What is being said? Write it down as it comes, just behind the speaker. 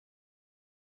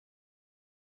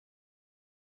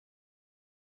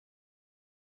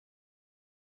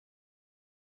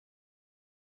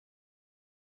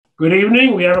Good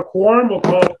evening. We have a quorum. We'll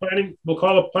call the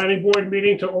planning board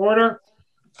meeting to order.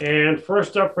 And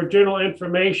first up for general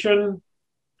information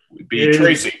would be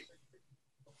Tracy.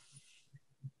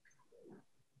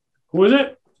 Who is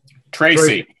it?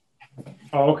 Tracy.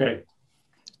 Oh, okay.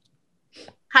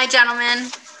 Hi,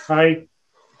 gentlemen. Hi.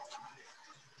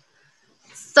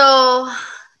 So,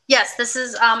 yes, this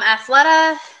is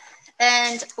Athleta,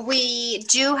 and we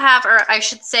do have, or I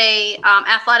should say,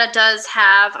 Athleta does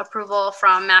have approval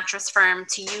from Mattress Firm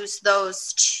to use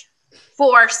those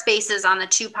 4 spaces on the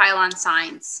 2 pylon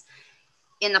signs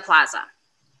in the plaza.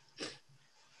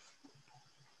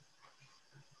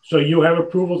 So you have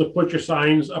approval to put your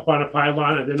signs up on a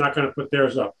pylon, and they're not going to put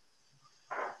theirs up?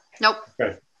 Nope.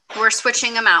 Okay. We're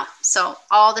switching them out. So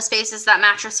all the spaces that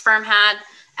Mattress Firm had,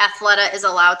 Athleta is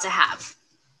allowed to have.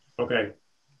 Okay.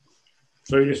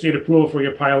 So you just need approval for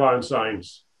your pylon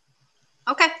signs.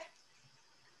 Okay.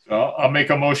 So I'll make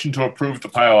a motion to approve the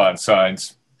pylon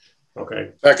signs.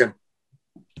 Okay. Second.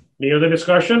 Any other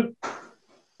discussion?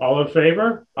 All in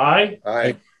favor? Aye?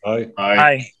 Aye. Aye.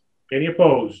 Aye. Any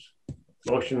opposed?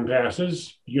 Motion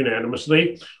passes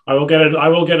unanimously. I will get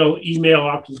an email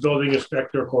out to the building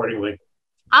inspector accordingly.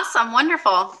 Awesome.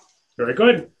 Wonderful. Very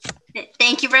good.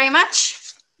 Thank you very much.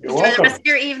 You're Enjoy welcome. the rest of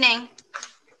your evening.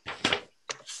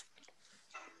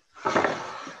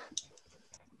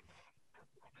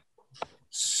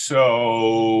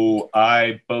 So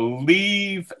I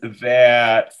believe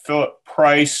that Philip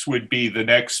Price would be the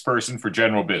next person for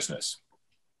general business.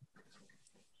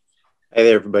 Hey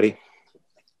there, everybody.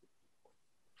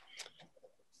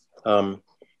 I'm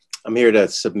here to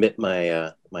submit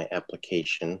my my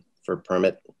application for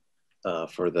permit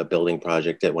for the building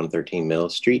project at 113 Mill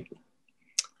Street.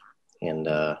 And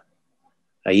I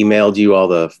emailed you all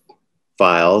the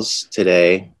files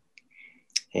today,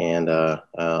 and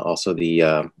also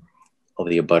all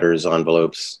the abutters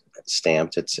envelopes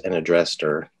stamped and addressed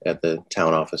are at the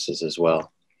town offices as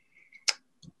well.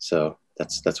 So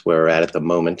that's where we're at the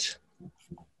moment.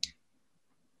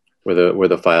 Were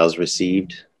the files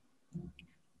received?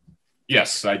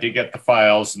 Yes, I did get the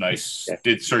files, and I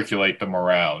did circulate them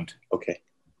around. Okay,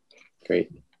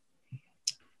 great.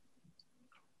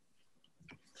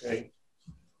 Okay.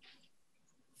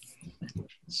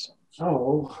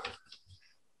 So,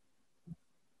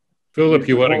 Philip,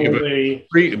 you want to give a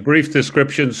brief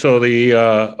description so the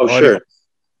sure.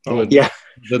 Yeah,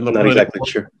 I'm not exactly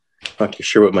sure. Not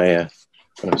sure what my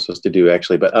what I'm supposed to do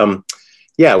actually, but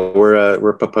yeah,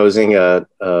 we're proposing an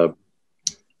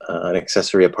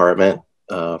accessory apartment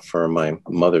for my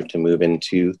mother to move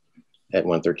into at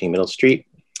 113 Middle Street.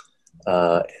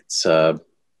 It's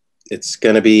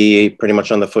going to be pretty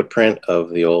much on the footprint of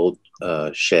the old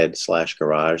shed /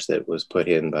 garage that was put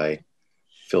in by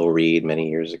Phil Reed many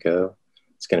years ago.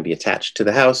 It's going to be attached to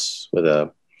the house with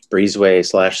a breezeway /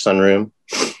 sunroom.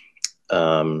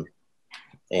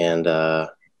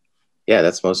 Yeah,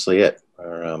 that's mostly it.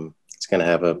 It's going to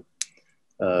have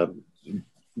a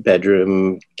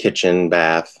bedroom, kitchen,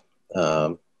 bath,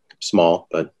 small,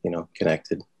 but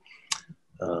connected,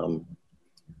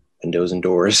 windows and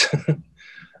doors.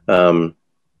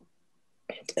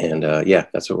 Yeah,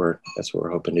 that's what we're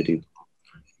hoping to do.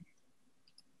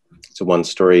 It's a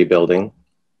 1-story building.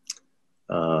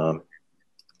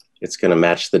 It's going to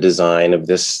match the design of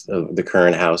the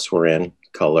current house we're in,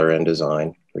 color and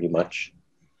design, pretty much.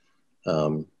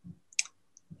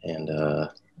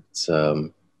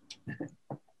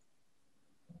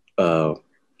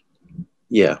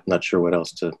 Yeah, not sure what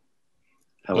else does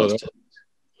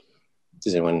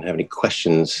anyone have any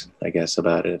questions, I guess,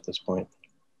 about it at this point?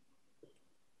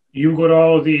 you got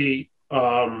all the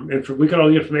we got all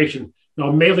the information.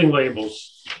 Now, mailing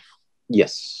labels.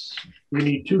 Yes. We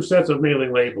need 2 sets of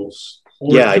mailing labels.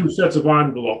 Or 2 sets of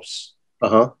envelopes.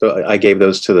 So I gave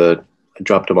those I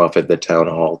dropped them off at the town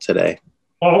hall today.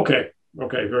 Oh, okay.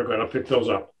 Okay, very good. I'll pick those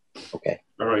up. Okay.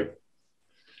 All right.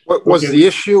 What was the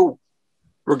issue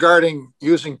regarding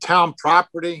using town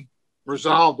property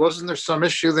resolved? Wasn't there some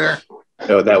issue there?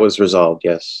 No, that was resolved,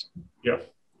 yes. Yeah.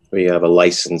 We have a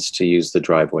license to use the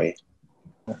driveway.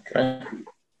 Okay.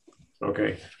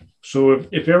 Okay. So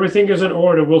if everything is in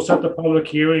order, we'll set the public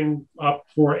hearing up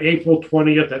for April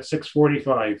 20th at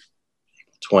 6:45.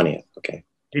 20th, okay.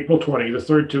 April 20th,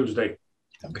 the 3rd Tuesday.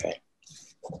 Okay.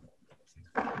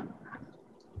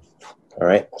 All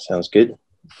right, sounds good.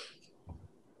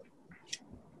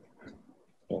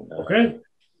 And, okay.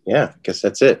 Yeah, I guess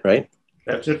that's it, right?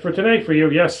 That's it for today for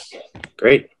you, yes.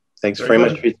 Great. Thanks very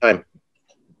much for your time.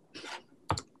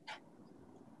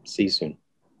 See you soon.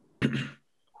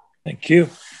 Thank you.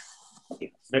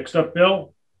 Next up,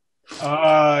 Bill.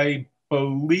 I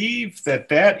believe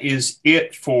that is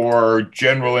it for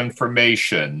general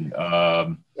information.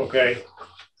 Okay.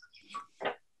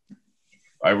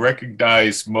 I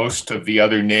recognize most of the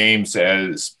other names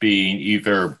as being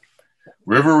either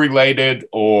river related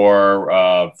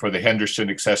or for the Henderson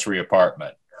accessory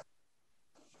apartment.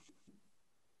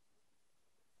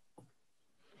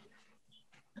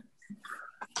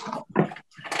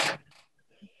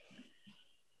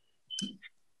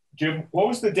 Jim, what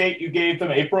was the date you gave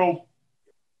them? April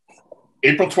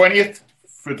 20th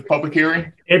for the public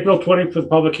hearing? April 20th for the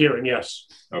public hearing, yes.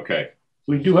 Okay.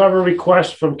 We do have a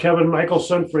request from Kevin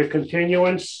Michelson for a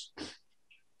continuance.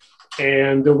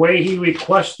 And the way he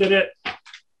requested it,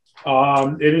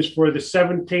 it is for the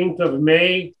 17th of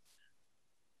May.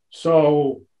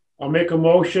 So I'll make a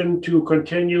motion to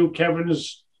continue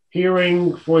Kevin's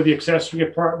hearing for the accessory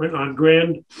apartment on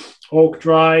Grand Oak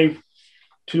Drive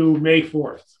to May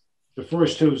 4th, the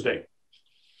first Tuesday.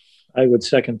 I would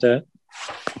second that.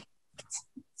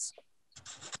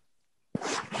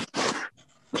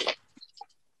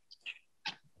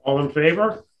 All in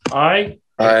favor? Aye.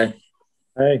 Aye.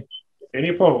 Aye. Any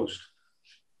opposed?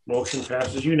 Motion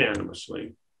passes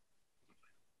unanimously.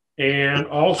 And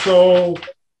also,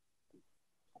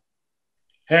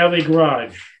 Hadley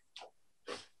Garage.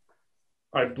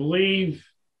 I believe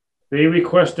they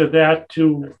requested that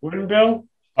to when, Bill?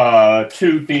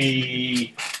 To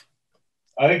the,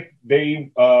 I think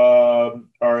they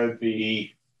are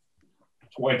the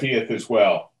 20th as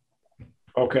well.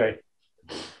 Okay.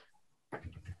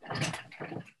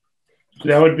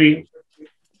 That would be,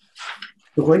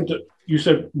 you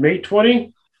said May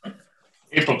 20?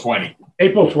 April 20.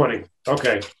 April 20,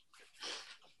 okay.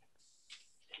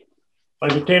 I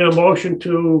entertain a motion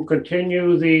to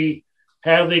continue the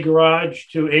Hadley Garage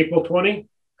to April 20?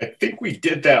 I think we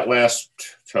did that last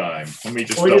time. Let me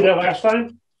just. Oh, we did that last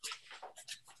time?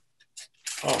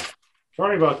 Oh,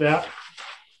 sorry about that.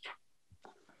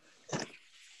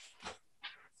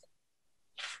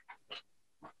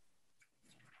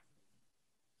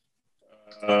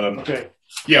 Okay.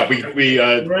 Yeah, we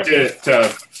did it,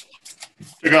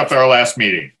 took up our last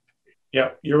meeting.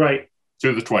 Yeah, you're right.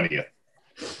 To the 20th.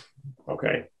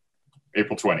 Okay.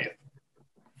 April 20th.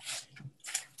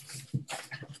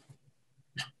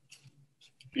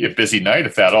 Be a busy night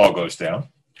if that all goes down.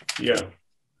 Yeah.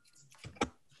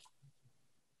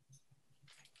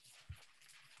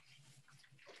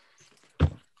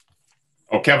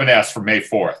 Oh, Kevin asked for May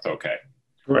 4th. Okay.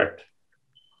 Correct.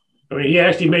 I mean, he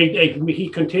actually he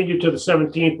continued to the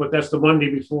 17th, but that's the Monday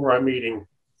before our meeting.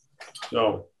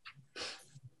 So.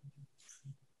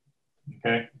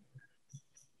 Okay.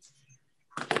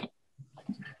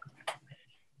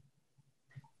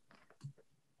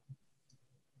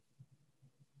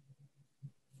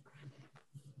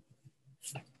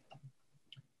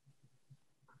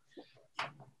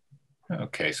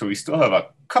 Okay, so we still have a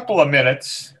couple of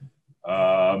minutes.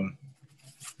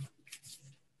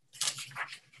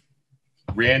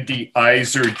 Randy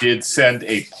Iser did send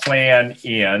a plan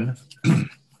in,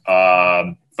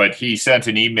 but he sent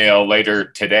an email later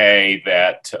today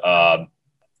that the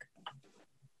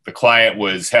client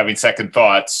was having second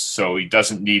thoughts, so he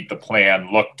doesn't need the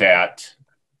plan looked at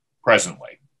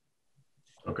presently.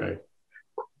 Okay.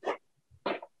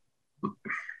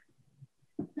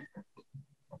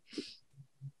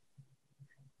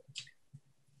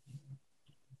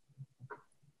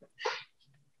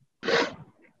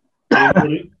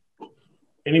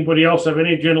 Anybody else have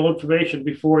any general information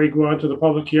before we go on to the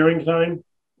public hearing time?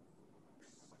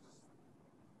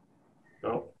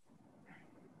 No.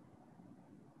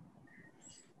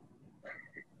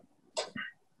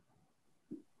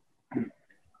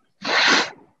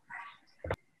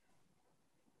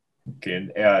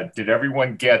 Okay, did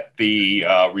everyone get the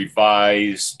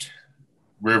revised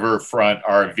riverfront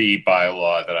RV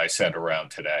bylaw that I sent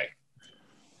around today?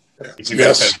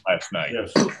 Yes. Last night.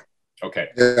 Yes. Okay.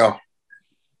 Yeah.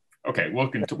 Okay, well,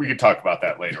 we can talk about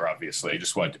that later, obviously. I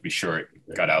just wanted to be sure it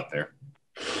got out there.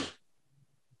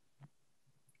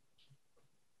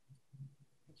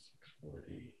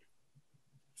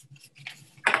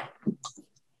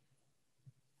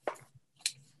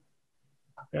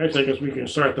 Actually, I guess we can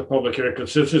start the public hearing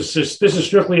because this is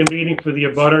strictly a meeting for the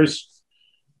abutters.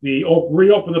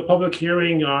 Reopen the public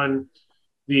hearing on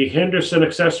the Henderson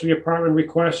accessory apartment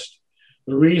request.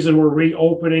 The reason we're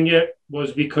reopening it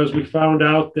was because we found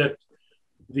out that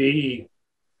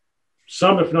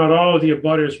some, if not all, of the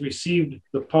abutters received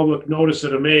the public notice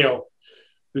in the mail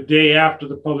the day after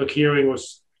the public hearing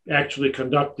was actually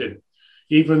conducted.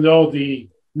 Even though the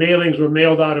mailings were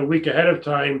mailed out a week ahead of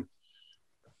time,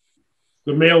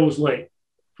 the mail was late.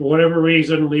 For whatever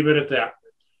reason, leave it at that.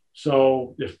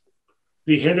 So if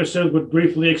the Hendersons would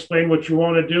briefly explain what you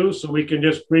want to do, so we can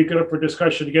just break it up for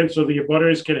discussion again, so the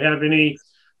abutters can have any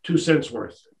 2 cents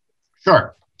worth.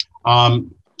 Sure.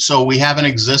 So we have an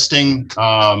existing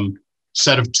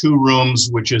set of 2 rooms,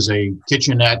 which is a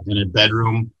kitchenette and a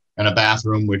bedroom and a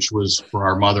bathroom, which was for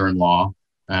our mother-in-law,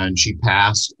 and she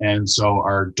passed. And so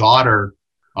our daughter,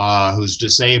 who's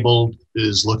disabled,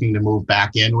 is looking to move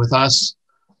back in with us.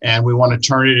 And we want to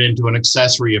turn it into an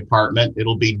accessory apartment.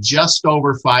 It'll be just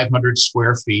over 500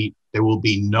 square feet. There will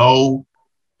be no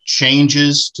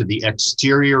changes to the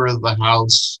exterior of the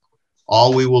house.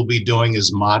 All we will be doing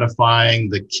is modifying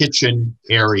the kitchen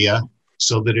area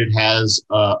so that it has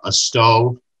a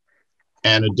stove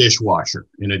and a dishwasher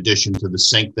in addition to the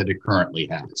sink that it currently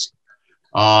has.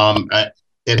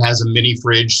 It has a mini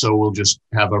fridge, so we'll just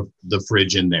have the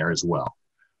fridge in there as well.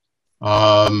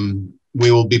 We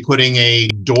will be putting a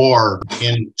door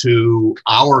into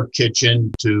our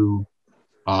kitchen to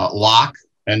lock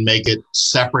and make it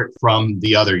separate from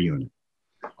the other unit.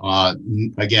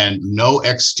 Again, no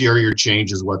exterior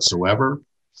changes whatsoever.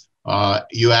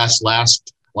 You asked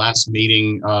last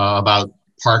meeting about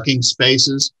parking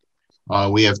spaces.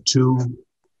 We have two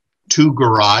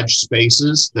garage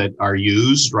spaces that are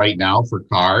used right now for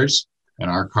cars, and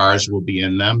our cars will be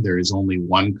in them. There is only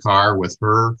one car with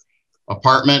her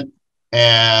apartment,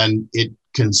 and it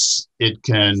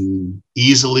can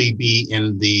easily be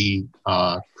in the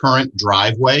current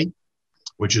driveway,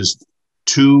 which is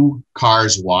 2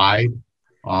 cars wide.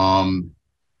 And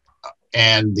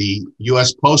the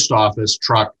U.S. Post Office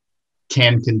truck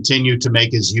can continue to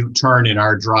make his U-turn in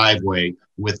our driveway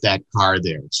with that car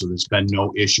there. So there's been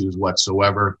no issues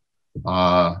whatsoever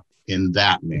in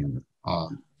that manner.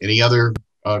 Any other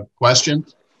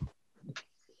questions?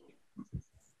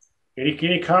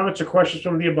 Any comments or questions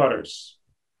from the abutters?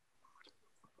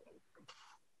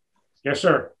 Yes,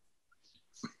 sir.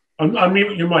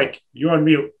 Unmute your mic. You're on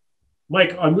mute.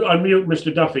 Mike, unmute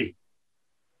Mr. Duffy.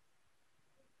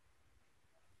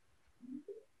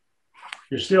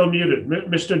 You're still muted.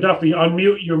 Mr. Duffy,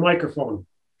 unmute your microphone.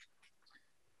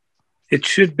 It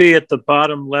should be at the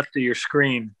bottom left of your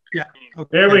screen. Yeah. Okay.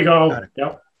 There we go.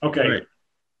 Yep. Okay. Right.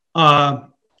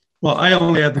 Well, I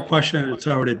only had the question, and it's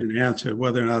already been answered,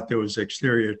 whether or not there was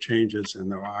exterior changes,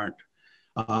 and there aren't.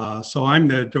 So I'm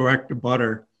the direct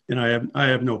abutter, and I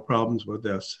have no problems with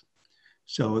this.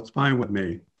 So it's fine with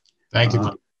me. Thank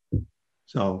you.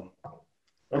 So,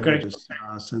 okay.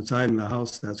 Since I'm the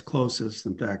house that's closest,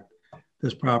 in fact,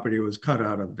 this property was cut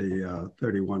out of the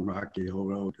 31 Rocky Hill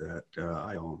Road that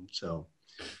I own. So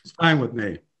it's fine with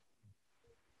me.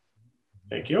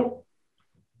 Thank you.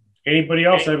 Anybody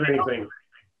else have anything?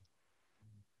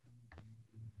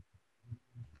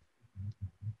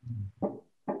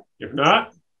 If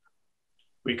not,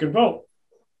 we can vote.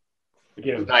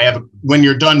 Again. When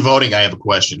you're done voting, I have a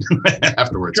question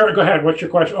afterwards. Sure, go ahead. What's your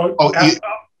question?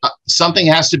 Something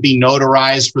has to be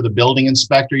notarized for the building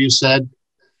inspector, you said?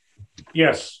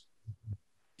 Yes.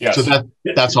 Yes. So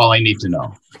that's all I need to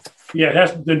know. Yeah, it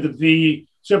has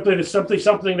something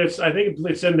that's, I think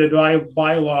it's in the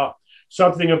bylaw,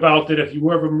 something about that if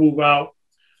you ever move out,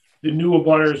 the new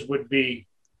abutters would be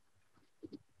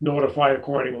notified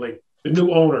accordingly. The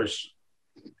new owners.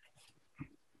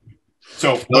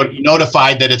 So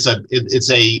notified that it's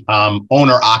a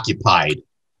owner occupied.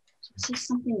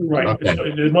 Right. Okay.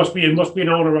 It must be an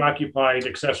owner occupied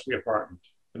accessory apartment.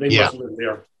 They must live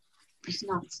there.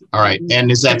 All right. And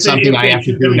is that something I have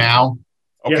to do now?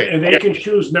 Okay. Yeah, and they can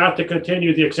choose not to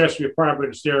continue the accessory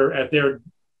apartments there at their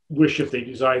wish if they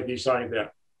decide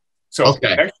that. So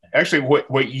okay. Actually,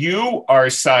 what you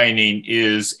are signing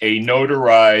is a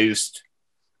notarized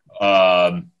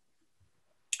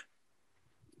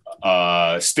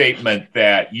statement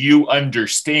that you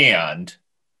understand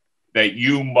that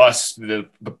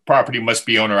the property must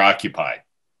be owner occupied.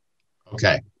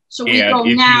 Okay. So we go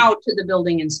now to the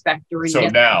building inspector. So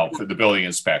now for the building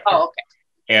inspector. Oh, okay.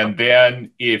 And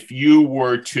then if you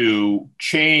were to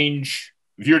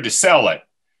sell it,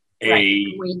 a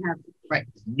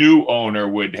new owner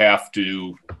would have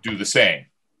to do the same.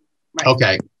 Right.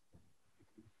 Okay.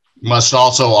 Must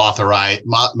also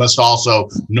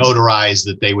notarize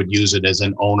that they would use it as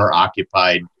an owner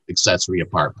occupied accessory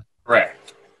apartment.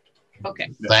 Correct. Okay.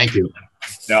 Thank you.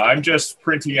 Now I'm just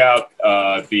printing out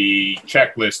the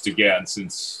checklist again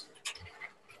since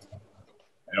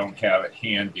I don't have it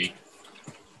handy.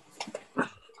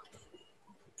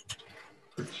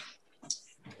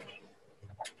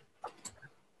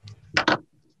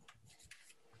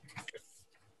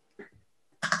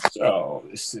 So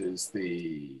this is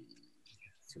the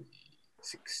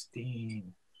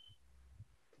 316.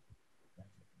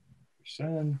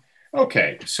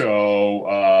 Okay,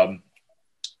 so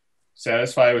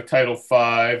satisfied with Title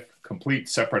V, complete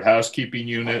separate housekeeping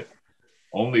unit,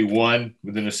 only one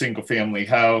within a single family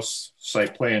house.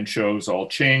 Site plan shows all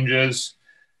changes.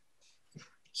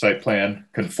 Site plan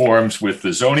conforms with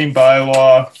the zoning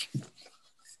bylaw.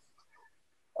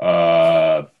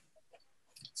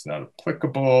 It's not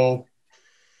applicable.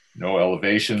 No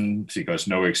elevation because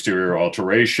no exterior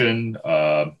alteration.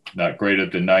 Not greater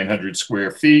than 900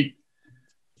 square feet.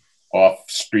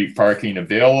 Off-street parking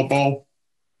available.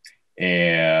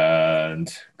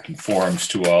 And conforms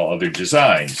to all other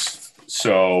designs.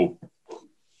 So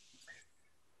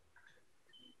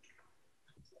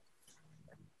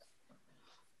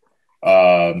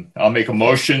I'll make a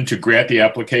motion to grant the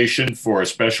application for a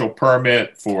special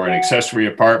permit for an accessory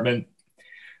apartment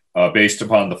based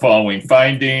upon the following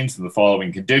findings and the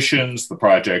following conditions. The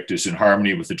project is in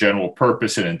harmony with the general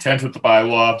purpose and intent of the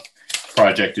bylaw. The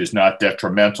project is not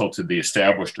detrimental to the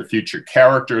established or future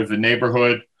character of the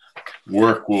neighborhood.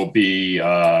 Work will be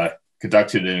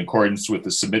conducted in accordance with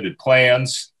the submitted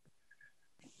plans.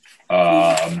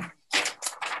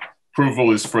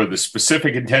 Approval is for the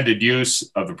specific intended use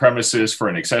of the premises for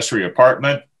an accessory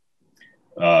apartment.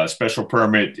 Special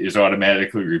permit is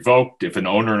automatically revoked if an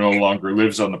owner no longer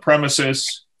lives on the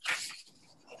premises.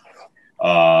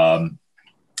 The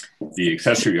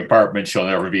accessory apartment shall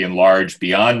never be enlarged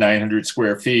beyond 900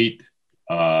 square feet.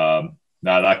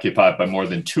 Not occupied by more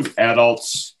than 2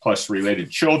 adults plus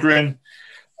related children.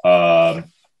 The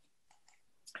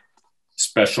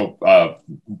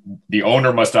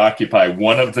owner must occupy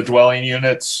one of the dwelling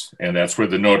units, and that's where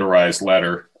the notarized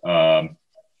letter.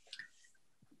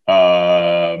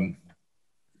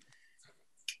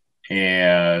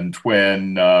 And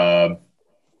when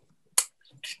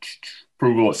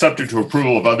approval, subject to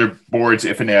approval of other boards,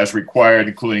 if and as required,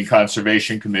 including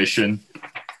Conservation Commission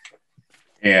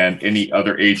and any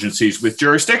other agencies with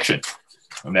jurisdiction.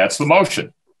 And that's the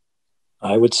motion.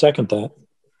 I would second that.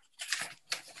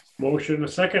 Motion and a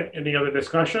second. Any other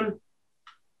discussion?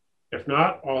 If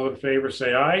not, all in favor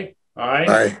say aye.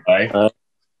 Aye. Aye. Aye.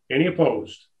 Any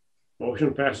opposed?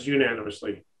 Motion passes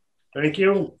unanimously. Thank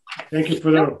you. Thank you for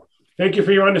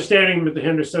your understanding with the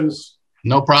Hendersons.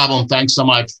 No problem. Thanks so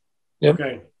much. Yep.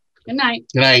 Okay. Good night.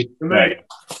 Good night. Good night.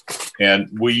 And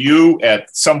will you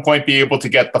at some point be able to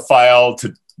get the file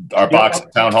to our box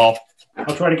at Town Hall?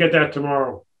 I'll try to get that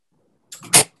tomorrow.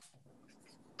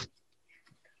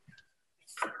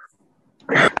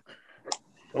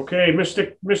 Okay,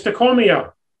 Mr.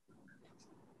 Comia.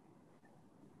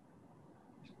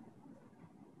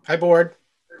 Hi, board.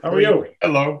 How are you?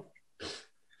 Hello.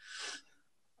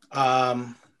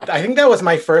 I think that was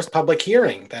my first public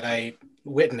hearing that I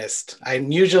witnessed.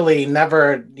 I'm usually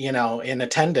never, in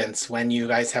attendance when you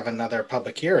guys have another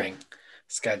public hearing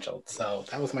scheduled. So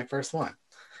that was my first one.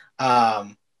 That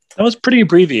was pretty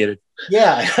abbreviated.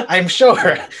 Yeah, I'm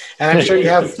sure. And I'm sure you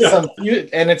have some,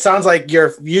 and it sounds like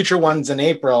your future ones in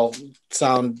April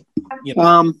sound,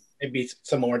 maybe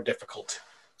some more difficult.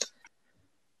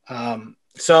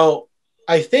 So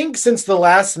I think since the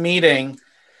last meeting,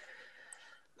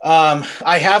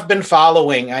 I have been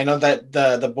following. I know that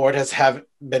the board has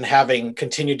been having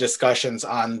continued discussions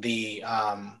on the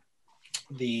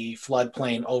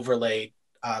floodplain overlay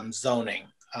zoning.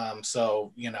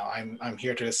 So I'm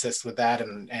here to assist with that,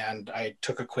 and I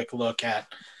took a quick look at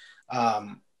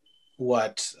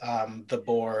what the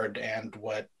board and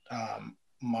what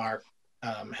Mark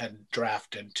had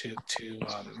drafted to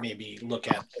maybe look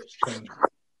at those changes.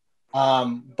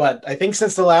 But I think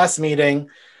since the last meeting,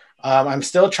 I'm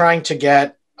still trying to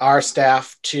get our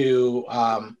staff to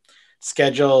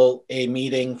schedule a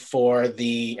meeting for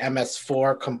the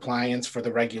MS4 compliance for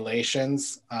the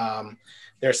regulations.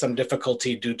 There's some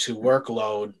difficulty due to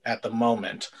workload at the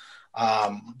moment,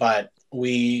 but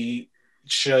we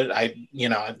should,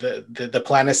 the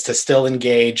plan is to still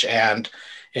engage and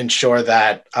ensure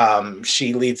that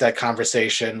she leads that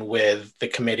conversation with the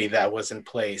committee that was in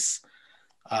place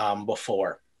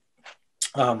before,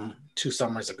 2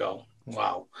 summers ago.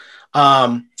 Wow.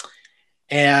 What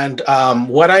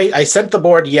I sent the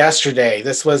board yesterday,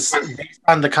 this was based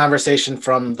on the conversation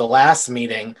from the last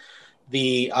meeting,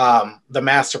 the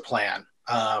master plan.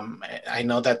 I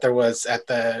know that there was at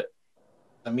the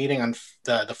meeting on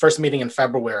the first meeting in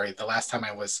February, the last time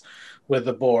I was with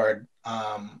the board,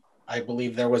 I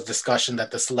believe there was discussion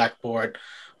that the select board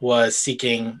was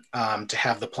seeking to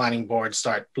have the planning board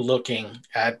start looking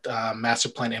at master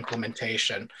plan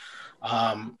implementation.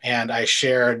 And I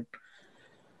shared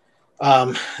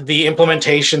the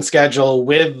implementation schedule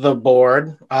with the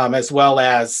board, as well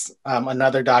as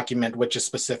another document which is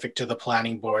specific to the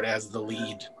planning board as the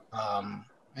lead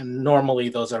And normally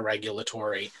those are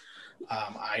regulatory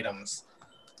items.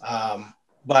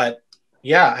 But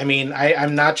yeah, I mean,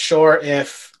 I'm not sure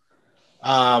if,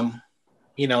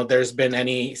 there's been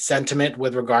any sentiment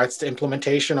with regards to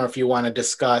implementation, or if you want to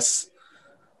discuss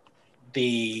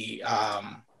the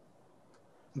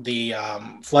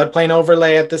floodplain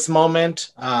overlay at this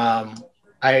moment. I'm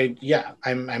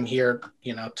here,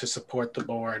 to support the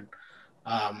board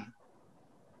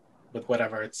with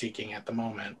whatever it's seeking at the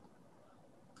moment.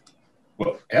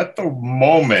 Well, at the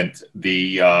moment,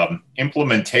 the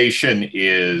implementation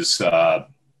is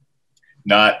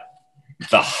not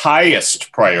the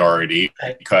highest priority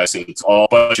because it's all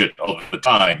budget all the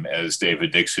time, as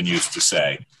David Dixon used to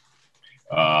say.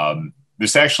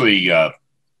 This actually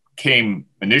came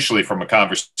initially from a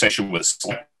conversation with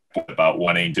Select Board about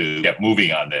wanting to get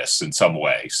moving on this in some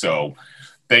way. So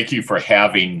thank you for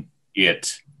having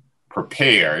it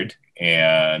prepared,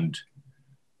 and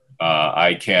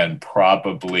I can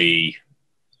probably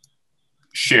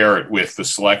share it with the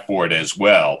Select Board as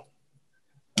well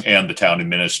and the town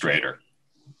administrator.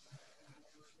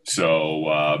 So,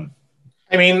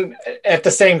 I mean, at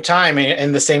the same time,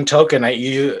 in the same token,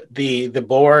 the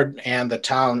board and the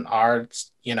town are,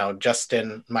 just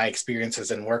in my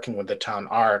experiences in working with the town,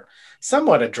 are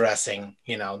somewhat addressing,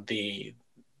 the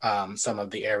some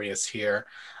of the areas here.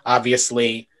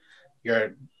 Obviously,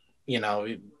 your,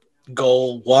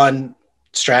 goal 1,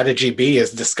 strategy B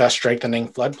is discuss strengthening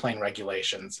floodplain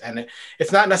regulations, and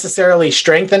it's not necessarily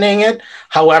strengthening it.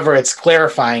 However, it's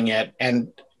clarifying it,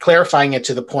 and clarifying it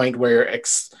to the point where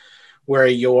where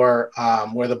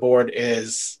the board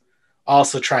is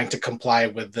also trying to comply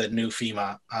with the new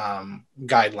FEMA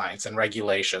guidelines and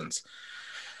regulations.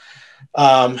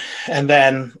 And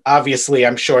then obviously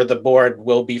I'm sure the board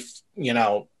will be,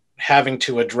 having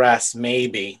to address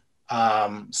maybe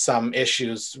some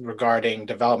issues regarding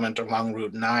development along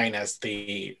Route 9 as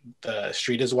the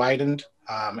street is widened,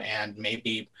 and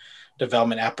maybe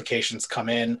development applications come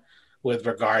in with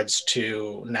regards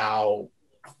to now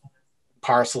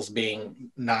parcels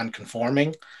being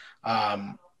non-conforming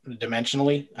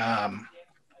dimensionally.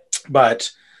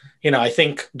 But, I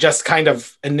think just kind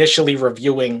of initially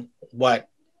reviewing what,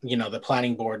 the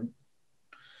planning board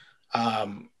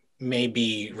may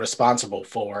be responsible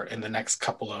for in the next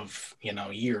couple of,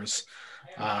 years.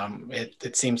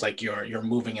 It seems like you're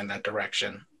moving in that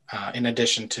direction, in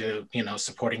addition to,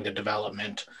 supporting the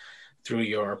development through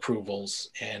your approvals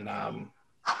and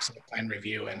plan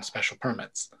review and special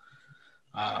permits.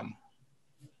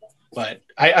 But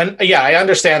I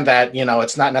understand that,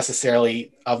 it's not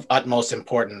necessarily of utmost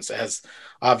importance, as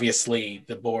obviously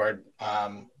the board,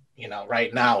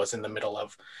 right now is in the middle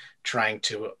of trying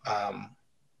to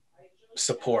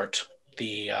support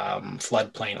the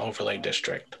floodplain overlay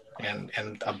district and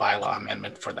a bylaw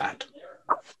amendment for that.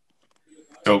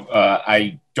 So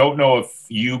I don't know if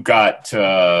you got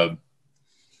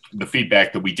the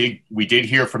feedback that we did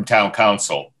hear from town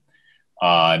council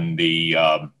on the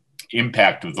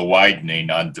impact of the widening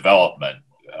on development.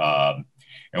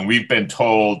 And we've been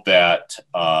told that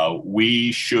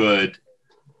we should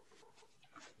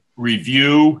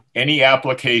review any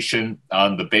application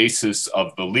on the basis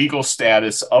of the legal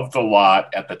status of the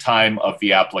lot at the time of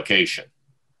the application,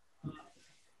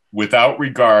 without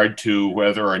regard to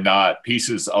whether or not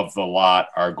pieces of the lot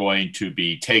are going to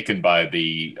be taken by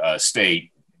the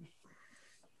state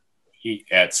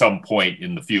at some point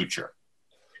in the future.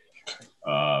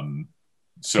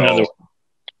 So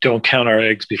don't count our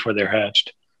eggs before they're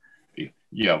hatched.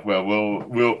 Yeah, well,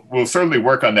 we'll certainly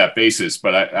work on that basis,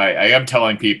 but I am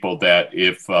telling people that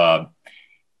if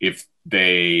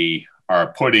they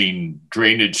are putting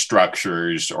drainage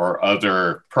structures or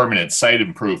other permanent site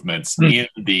improvements in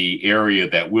the area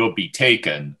that will be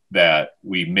taken, that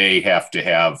we may have to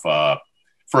have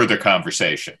further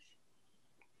conversation.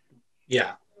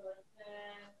 Yeah.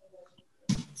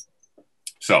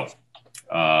 So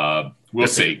we'll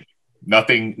see.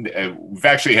 Nothing. We've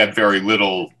actually had very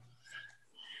little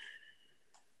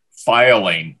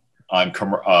filing on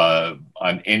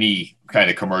any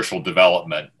kind of commercial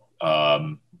development.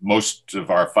 Most of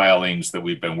our filings that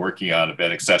we've been working on have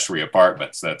been accessory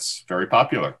apartments. That's very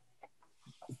popular.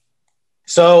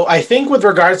 So I think with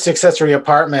regards to accessory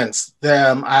apartments,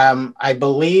 I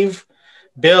believe,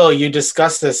 Bill, you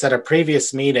discussed this at a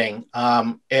previous meeting.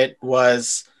 It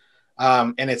was,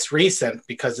 and it's recent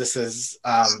because this is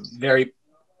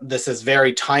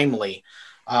very timely.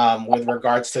 With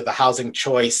regards to the housing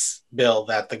choice bill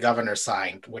that the governor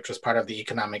signed, which was part of the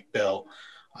economic bill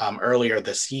earlier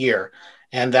this year.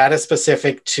 And that is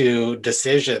specific to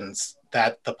decisions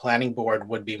that the planning board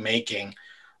would be making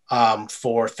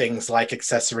for things like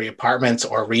accessory apartments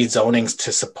or rezonings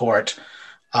to support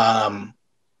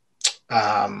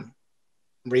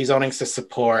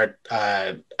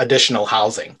additional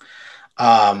housing.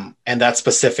 And that's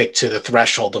specific to the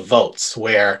threshold of votes,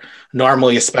 where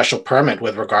normally a special permit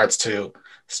with regards to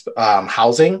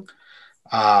housing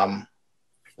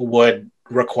would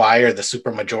require the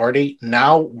supermajority,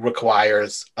 now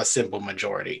requires a simple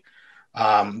majority.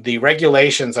 The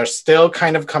regulations are still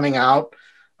kind of coming out.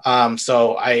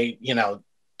 So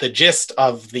the gist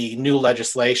of the new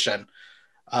legislation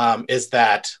is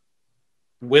that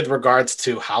with regards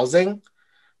to housing,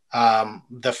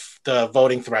 the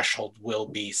voting threshold will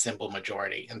be simple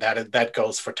majority, and that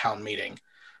goes for town meeting.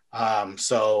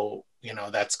 So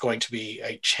that's going to be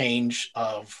a change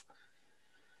of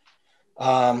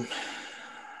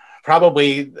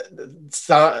probably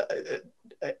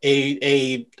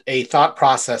a thought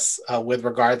process with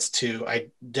regards to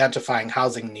identifying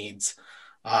housing needs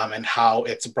and how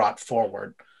it's brought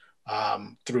forward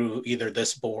through either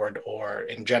this board or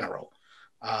in general.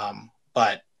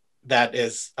 But that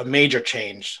is a major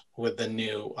change with the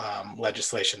new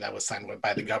legislation that was signed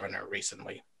by the governor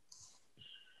recently.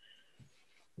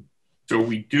 So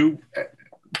we do,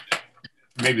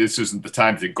 maybe this isn't the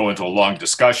time to go into a long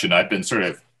discussion. I've been sort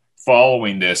of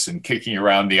following this and kicking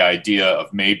around the idea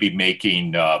of maybe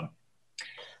making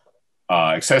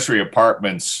accessory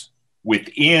apartments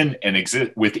within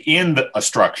a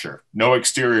structure, no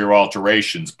exterior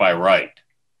alterations by right.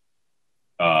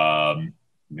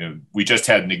 We just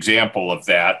had an example of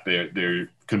that. They're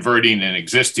converting an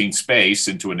existing space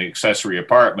into an accessory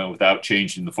apartment without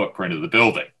changing the footprint of the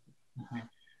building.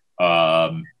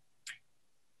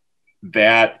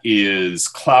 That is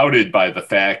clouded by the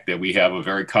fact that we have a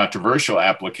very controversial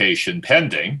application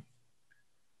pending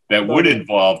that would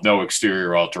involve no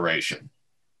exterior alteration.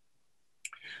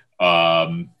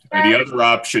 The other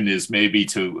option is maybe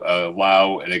to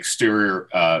allow an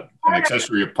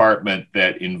accessory apartment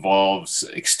that involves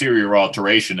exterior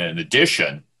alteration in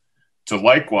addition to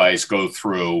likewise go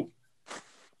through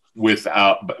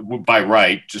by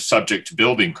right, just subject to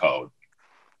building code.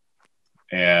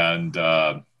 And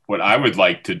what I would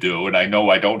like to do, and I know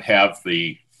I don't have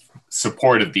the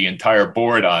support of the entire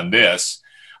board on this,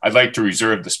 I'd like to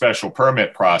reserve the special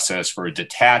permit process for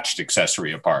detached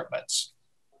accessory apartments.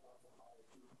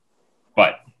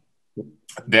 But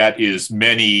that is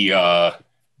many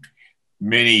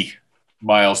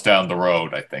miles down the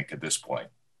road, I think, at this point.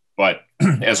 But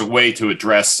as a way to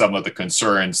address some of the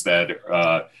concerns that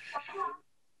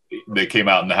came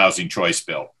out in the Housing Choice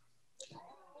Bill.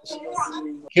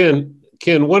 Ken,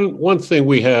 one thing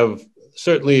we have,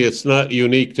 certainly it's not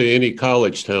unique to any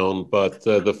college town, but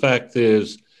the fact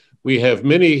is we have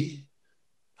many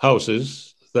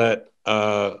houses that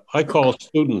I call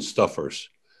student stuffers.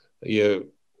 There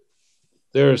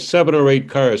are 7 or 8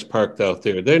 cars parked out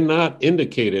there. They're not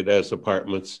indicated as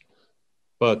apartments,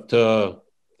 but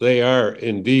they are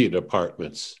indeed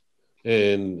apartments,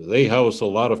 and they house a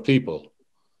lot of people.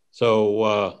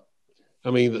 So,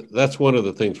 I mean, that's one of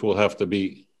the things we'll have to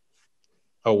be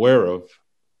aware of.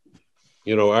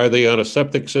 Are they on a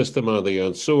septic system? Are they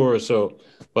on sewer? So,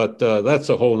 but that's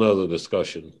a whole nother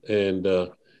discussion. And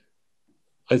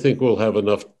I think we'll have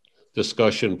enough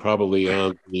discussion probably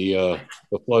on the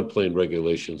floodplain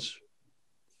regulations.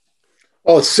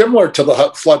 Well, it's similar to the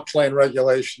floodplain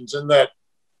regulations in that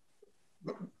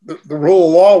the rule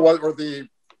of law or the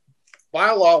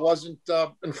bylaw wasn't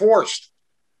enforced.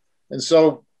 And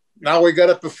so now we got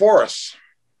it before us.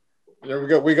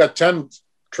 We got 10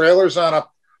 trailers on a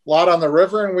lot on the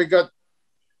river, and we got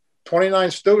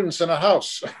 29 students in a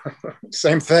house.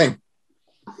 Same thing.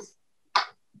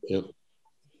 Yep.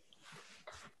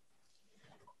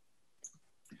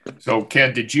 So,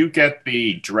 Ken, did you get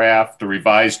the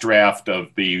revised draft of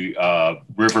the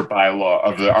river bylaw,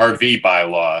 of the RV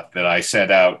bylaw that I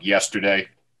sent out yesterday?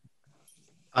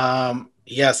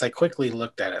 Yes, I quickly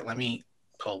looked at it. Let me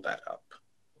pull that up.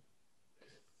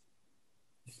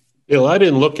 Bill, I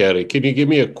didn't look at it. Can you give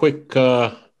me a quick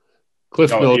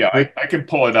cliff note? Yeah, I can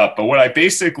pull it up. But what I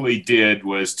basically did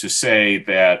was to say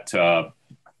that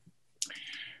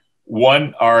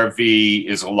one RV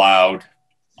is allowed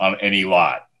on any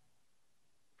lot.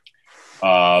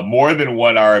 More than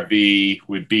one RV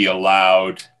would be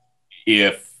allowed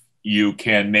if you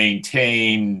can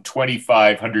maintain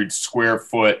 2,500 square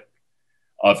foot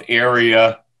of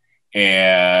area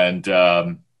and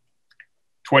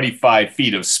 25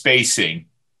 feet of spacing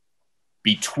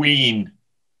between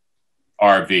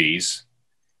RVs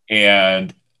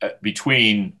and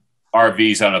between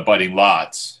RVs on abutting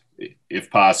lots, if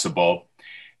possible,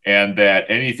 and that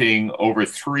anything over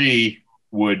 3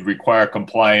 would require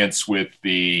compliance with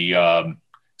the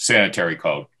sanitary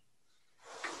code.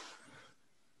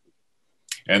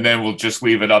 And then we'll just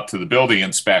leave it up to the building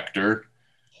inspector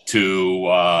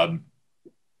to,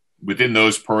 within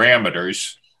those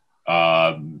parameters,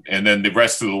 and then the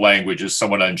rest of the language is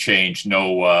somewhat unchanged.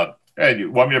 No, hey,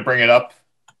 you want me to bring it up?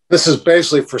 This is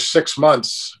basically for 6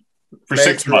 months. For May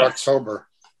 6 through months. October.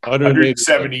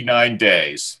 179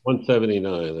 days.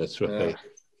 179, that's right.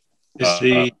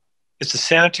 Yeah. Is the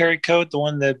sanitary code the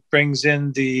one that brings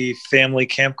in the family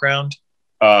campground?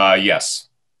 Yes.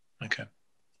 Okay.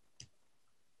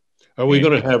 Are we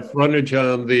going to have frontage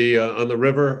on the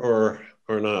river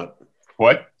or not?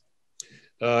 What?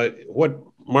 What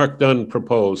Mark Dunn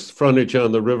proposed, frontage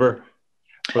on the river?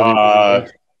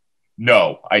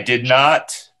 No, I did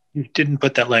not. You didn't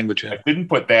put that language in. I didn't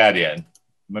put that in.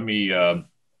 Let me. I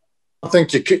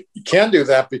think you can do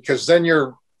that because then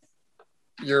you're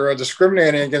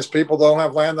discriminating against people that don't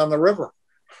have land on the river.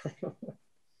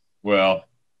 Well,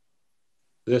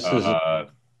 this is.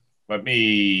 Let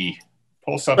me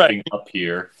pull something up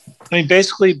here. I mean,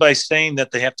 basically, by saying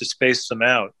that they have to space them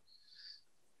out,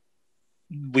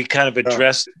 we kind of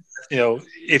address. You know,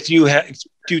 if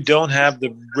you don't have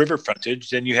the river frontage,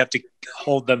 then you have to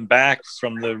hold them back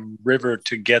from the river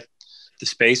to get the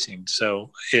spacing.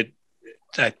 So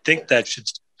I think that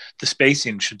the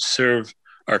spacing should serve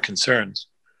our concerns.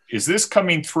 Is this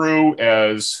coming through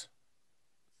as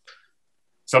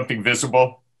something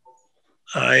visible?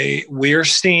 We're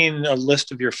seeing a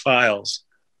list of your files.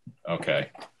 Okay.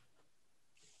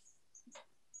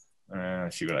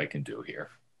 Let's see what I can do here.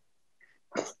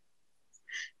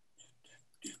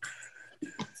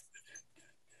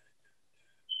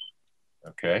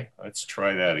 Okay, let's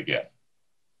try that again.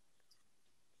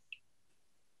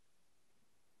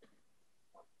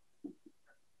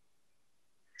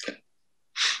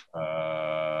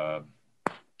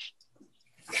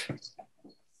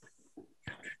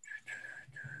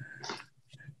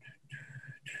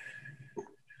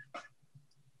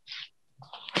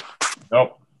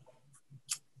 Nope.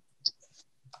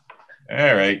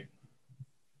 All right.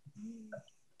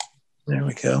 There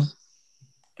we go.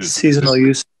 Seasonal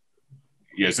use.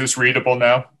 Yeah, is this readable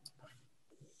now?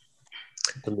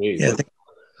 Yeah,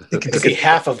 I can see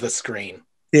half of the screen.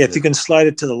 Yeah, if you can slide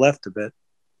it to the left a bit.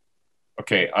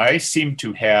 Okay, I seem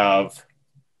to have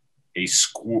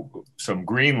some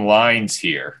green lines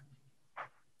here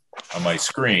on my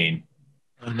screen.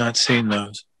 I'm not seeing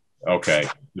those. Okay,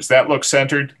 does that look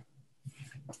centered?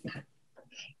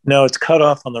 No, it's cut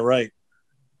off on the right.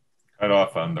 Cut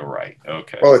off on the right.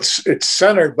 Okay. Well, it's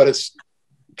centered, but it's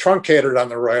truncated on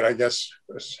the right, I guess.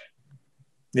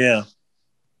 Yeah.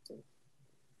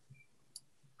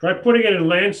 Try putting it in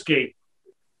landscape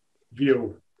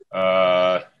view.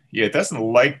 Yeah, it doesn't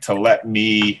like to let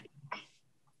me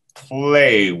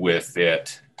play with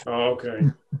it. Oh,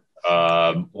 okay.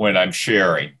 When I'm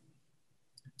sharing.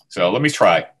 So let me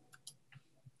try.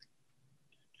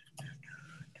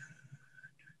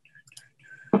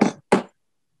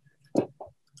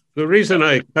 The reason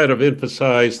I kind of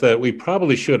emphasize that we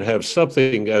probably should have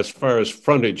something as far as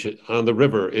frontage on the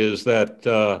river is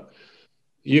that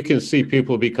you can see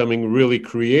people becoming really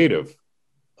creative.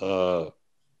 You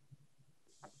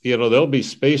know, there'll be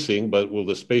spacing, but will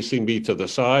the spacing be to the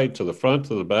side, to the front,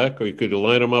 to the back, or you could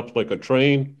line them up like a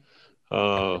train?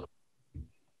 But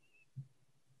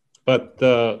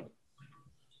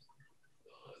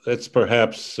that's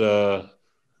perhaps a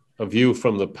view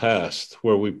from the past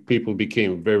where people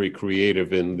became very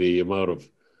creative in the amount of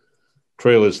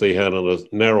trailers they had on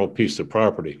a narrow piece of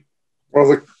property.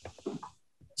 Well,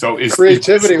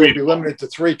 creativity would be limited to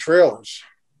 3 trailers.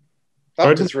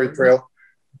 Up to 3 trailers.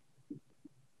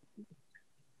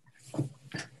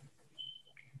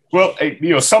 Well,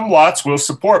 you know, some lots will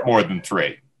support more than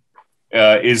 3.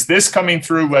 Is this coming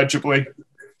through legibly?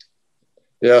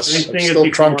 Yes, it's still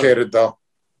truncated though.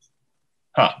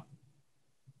 Huh.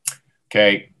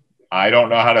 Okay, I don't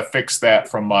know how to fix that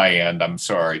from my end. I'm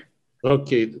sorry.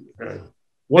 Okay.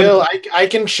 Bill, I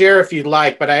can share if you'd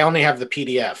like, but I only have the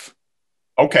PDF.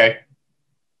 Okay.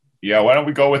 Yeah, why don't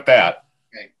we go with that?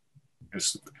 Okay.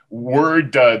 This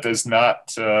Word does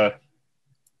not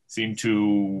seem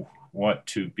to want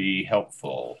to be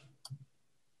helpful.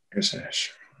 Here's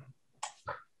Ash.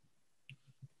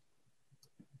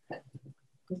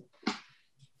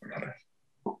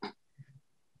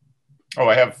 Oh,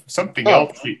 I have something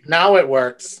else. Now it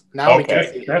works. Now we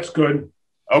can see. That's good.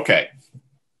 Okay.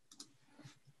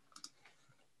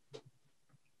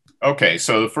 Okay,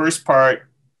 so the first part,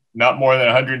 not more than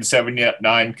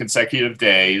 179 consecutive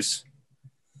days.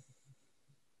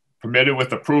 permitted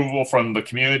with approval from the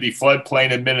community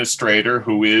floodplain administrator,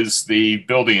 who is the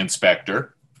building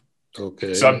inspector.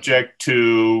 Okay. Subject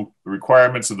to the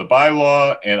requirements of the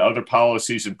bylaw and other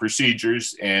policies and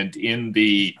procedures. And in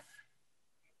the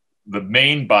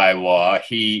main bylaw,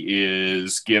 he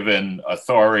is given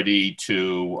authority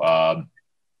to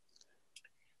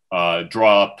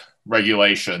draw up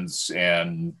regulations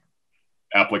and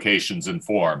applications and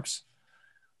forms.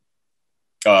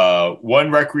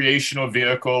 One recreational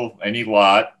vehicle, any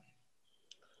lot,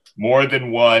 more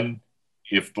than one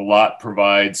if the lot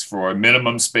provides for a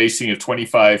minimum spacing of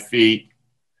 25 feet,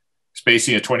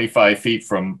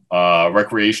 from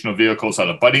recreational vehicles on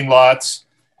abutting lots,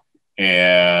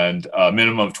 and a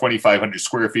minimum of 2,500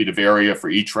 square feet of area for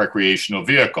each recreational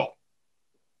vehicle.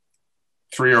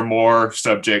 3 or more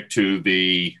subject to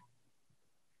the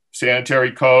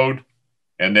sanitary code.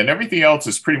 And then everything else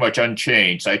is pretty much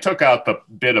unchanged. I took out the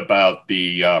bit about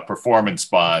the performance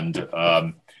bond.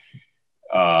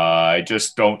 I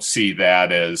just don't see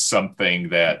that as something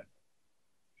that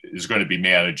is going to be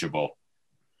manageable.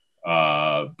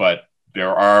 But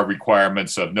there are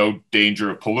requirements of no danger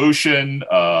of pollution,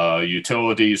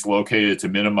 utilities located to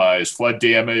minimize flood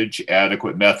damage,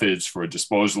 adequate methods for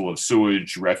disposal of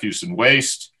sewage, refuse, and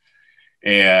waste,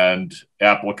 and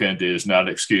applicant is not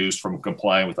excused from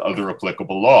complying with other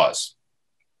applicable laws.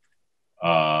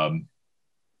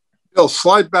 Bill,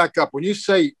 slide back up. When you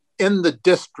say in the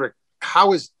district,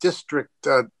 how is district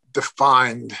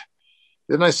defined?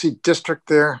 Didn't I see district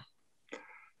there?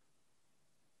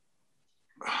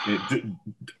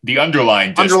 The underlying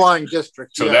district. Underlying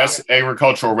district. So yeah. That's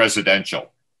agricultural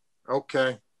residential.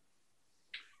 Okay.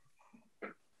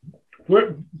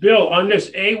 Bill, on this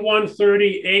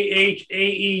A130, AH,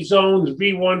 AE zones,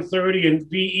 B130, and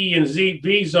BE and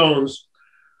ZB zones,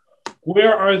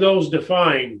 where are those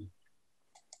defined?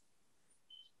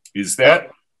 Is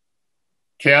that,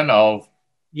 Ken,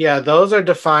 Yeah, those are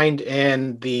defined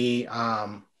in the,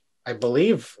 I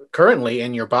believe, currently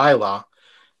in your bylaw.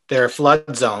 They're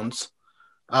flood zones.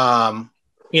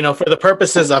 You know, for the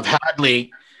purposes of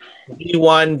Hadley,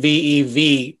 V1,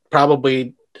 VEV,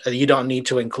 probably you don't need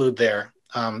to include there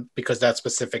because that's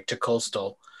specific to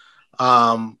coastal.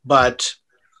 But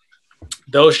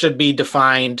those should be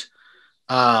defined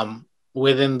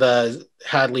within the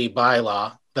Hadley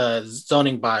bylaw, the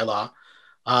zoning bylaw.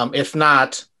 If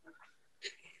not,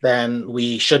 then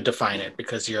we should define it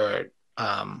because you're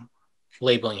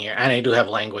labeling here. And I do have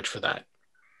language for that.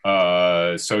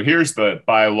 So here's the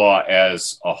bylaw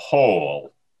as a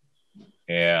whole.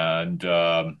 And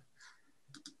the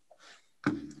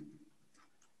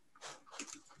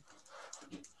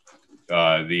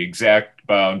exact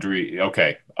boundary,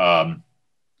 okay.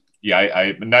 Yeah,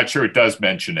 I'm not sure it does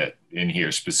mention it in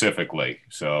here specifically,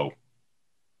 so.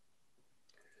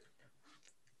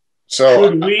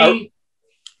 Should we,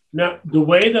 now the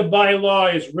way the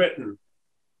bylaw is written,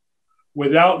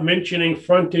 without mentioning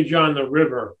frontage on the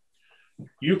river,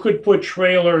 you could put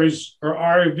trailers or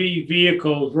RV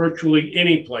vehicles virtually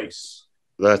any place.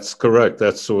 That's correct.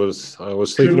 That's what I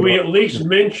was thinking. Should we at least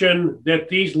mention that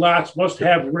these lots must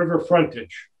have river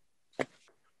frontage?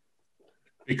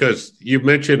 Because you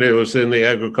mentioned it was in the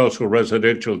agricultural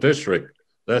residential district.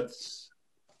 That's.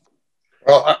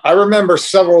 Well, I remember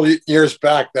several years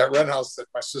back that rent house that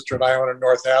my sister and I own in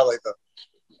North Hadley. The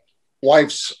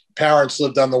wife's parents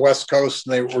lived on the West Coast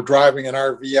and they were driving an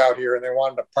RV out here and they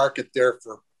wanted to park it there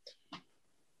for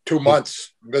 2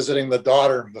 months, visiting the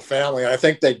daughter, the family. And I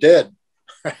think they did,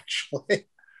 actually.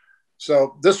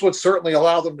 So this would certainly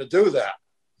allow them to do that.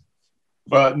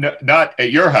 But not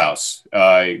at your house. No,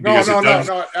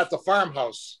 at the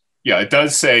farmhouse. Yeah, it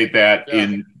does say that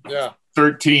in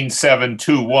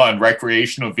 13.721,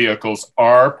 recreational vehicles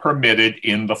are permitted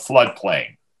in the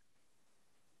floodplain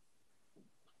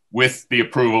with the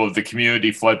approval of the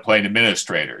community floodplain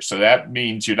administrator. So that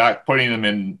means you're not putting them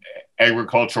in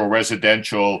agricultural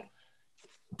residential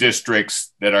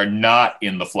districts that are not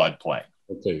in the floodplain.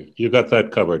 Okay, you got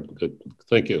that covered. Good.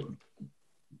 Thank you.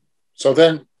 So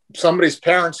then somebody's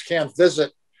parents can't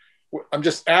visit, I'm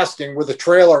just asking, with a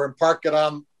trailer and park it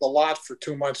on the lot for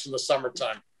 2 months in the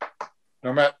summertime.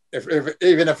 No matter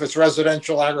even if it's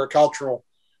residential, agricultural.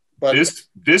 But this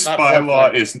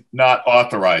bylaw is not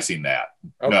authorizing that.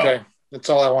 Okay, no. That's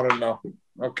all I wanted to know.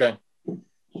 Okay.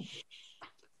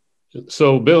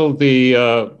 So, Bill,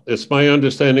 it's my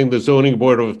understanding the Zoning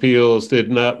Board of Appeals did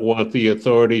not want the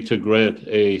authority to grant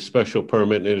a special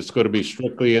permit, and it's going to be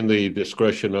strictly in the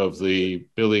discretion of the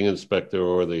building inspector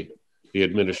or the the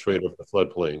administrator of the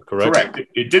floodplain, correct? Correct.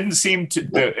 It didn't seem to,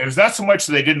 it was not so much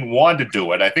that they didn't want to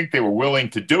do it. I think they were willing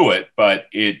to do it, but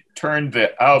it turned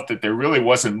out that there really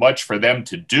wasn't much for them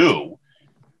to do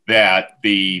that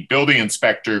the building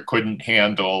inspector couldn't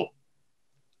handle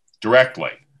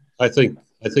directly. I think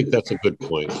that's a good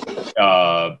point.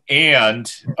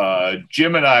 And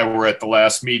Jim and I were at the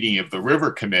last meeting of the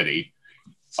River Committee,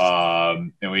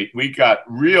 and we got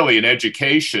really an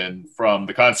education from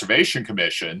the Conservation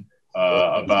Commission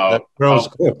about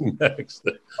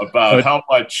how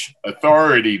much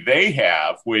authority they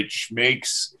have, which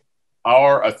makes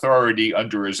our authority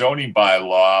under a zoning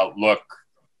bylaw look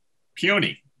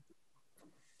puny.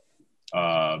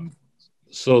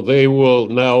 So they will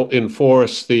now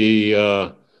enforce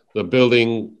the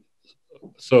building.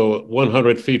 So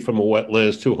 100 feet from a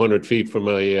wetlands, 200 feet from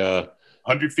a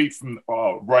 100 feet from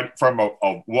right from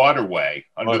a waterway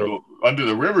under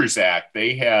the Rivers Act.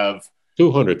 They have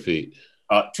 200 feet.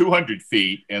 200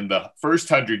 feet, and the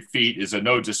first 100 feet is a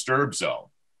no disturb zone.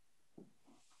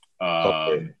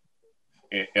 Okay.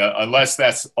 Unless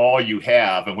that's all you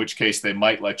have, in which case they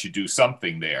might let you do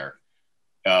something there.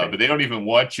 But they don't even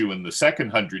want you in the second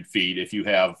 100 feet if you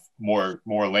have more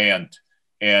land.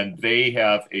 And they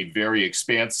have a very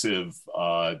expansive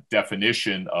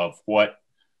definition of what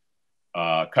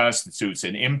constitutes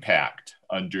an impact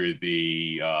under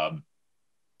the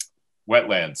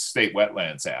State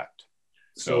Wetlands Act.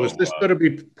 So is this going to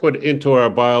be put into our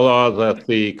bylaw that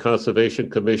the Conservation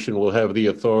Commission will have the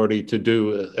authority to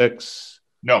do X?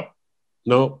 No.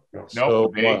 No? No,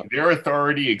 So, their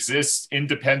authority exists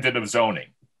independent of zoning.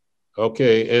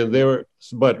 Okay,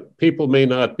 but people may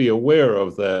not be aware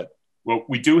of that. Well,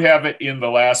 we do have it in the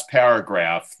last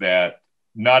paragraph that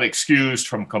not excused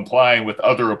from complying with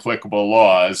other applicable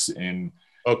laws.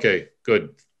 Okay,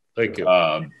 good. Thank you.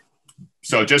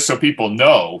 So just so people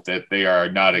know that they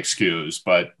are not excused,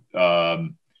 but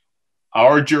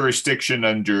our jurisdiction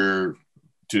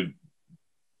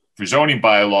for zoning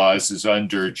bylaws is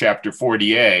under Chapter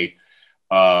 40A.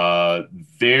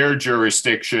 Their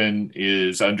jurisdiction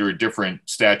is under a different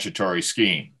statutory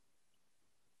scheme.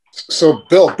 So,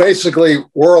 Bill, basically,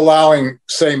 we're allowing,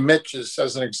 say, Mitch's,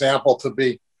 as an example, to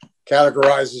be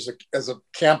categorized as a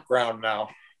campground now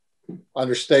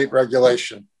under state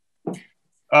regulation.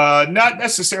 Not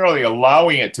necessarily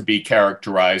allowing it to be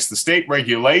characterized. The state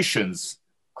regulations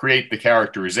create the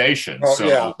characterization. Oh, so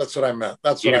yeah, that's what I meant.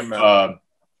 At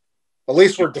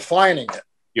least we're defining it.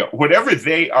 You know, whatever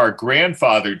they are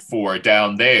grandfathered for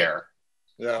down there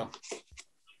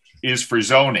is for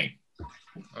zoning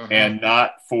and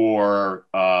not for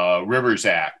Rivers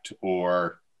Act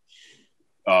or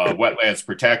wetlands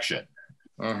protection.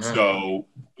 So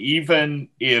even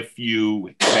if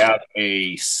you have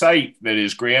a site that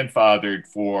is grandfathered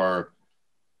for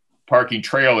parking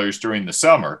trailers during the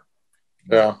summer,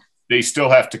 they still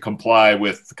have to comply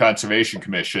with the Conservation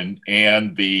Commission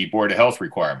and the Board of Health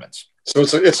requirements. So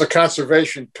it's a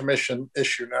Conservation Commission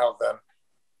issue now then?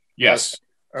 Yes.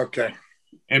 Okay.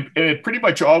 And it pretty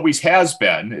much always has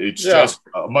been. It's just,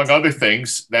 among other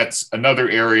things, that's another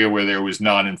area where there was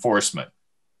non-enforcement.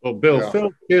 Well, Bill,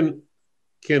 fill in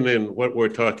what we're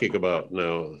talking about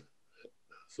now.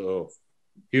 So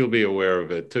he'll be aware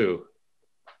of it too.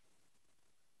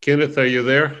 Kenneth, are you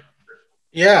there?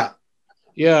 Yeah.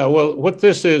 Yeah, well, what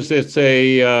this is,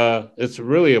 it's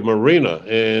really a marina.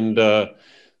 And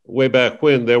way back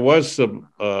when there was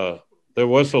a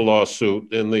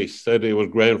lawsuit and they said it was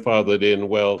grandfathered in.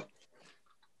 Well,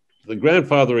 the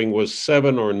grandfathering was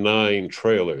 7 or 9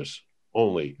 trailers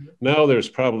only. Now there's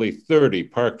probably 30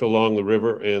 parked along the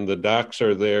river and the docks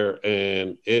are there,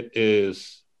 and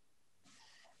it's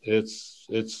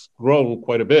grown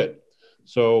quite a bit.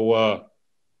 So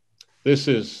this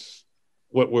is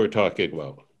what we're talking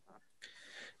about.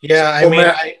 Yeah, I mean,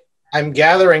 I'm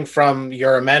gathering from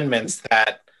your amendments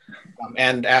that,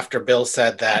 and after Bill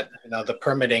said that, the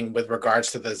permitting with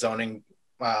regards to the zoning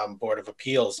Board of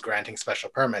Appeals granting special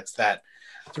permits, that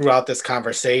throughout this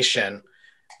conversation,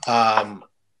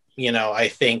 I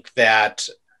think that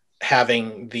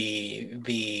having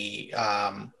the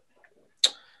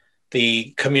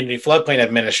community floodplain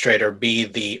administrator be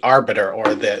the arbiter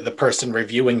or the person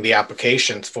reviewing the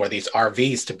applications for these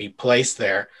RVs to be placed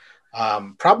there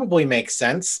probably makes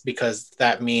sense, because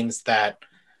that means that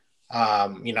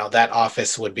that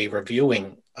office would be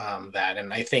reviewing that.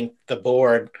 And I think the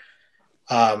board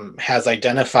has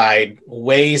identified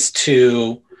ways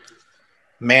to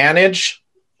manage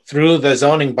through the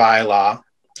zoning bylaw,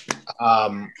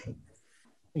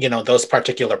 those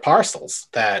particular parcels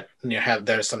that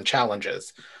there's some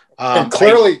challenges. And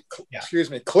clearly,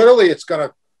 clearly it's going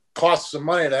to costs some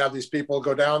money to have these people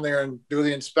go down there and do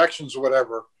the inspections or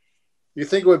whatever. You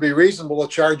think it would be reasonable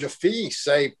to charge a fee,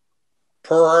 say,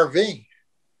 per RV?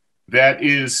 That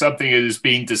is something that is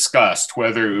being discussed,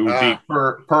 whether it would be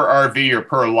per RV or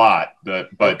per lot. But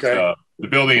okay. The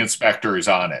building inspector is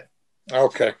on it.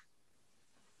 Okay.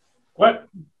 What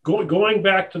going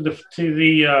back to the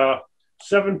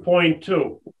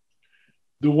 7.2,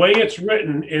 the way it's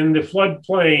written in the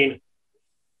floodplain,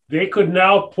 they could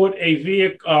now put a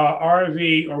vehicle,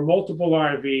 RV or multiple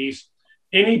RVs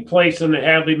any place in the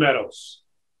Hadley Meadows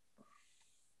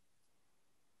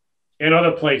and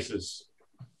other places.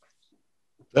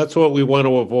 That's what we want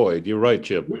to avoid. You're right,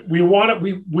 Chip. We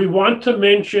want to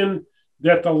mention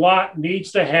that the lot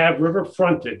needs to have river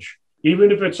frontage,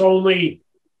 even if it's only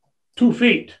 2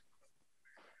 feet.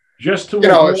 Just to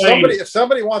avoid... if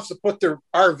somebody wants to put their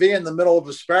RV in the middle of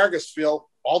asparagus field,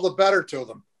 all the better to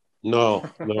them. No.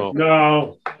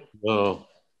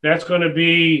 That's going to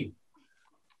be.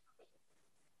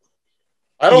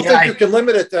 I don't think you can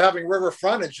limit it to having river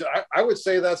frontage. I would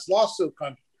say that's lawsuit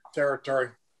territory.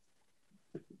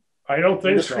 I don't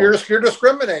think so. You're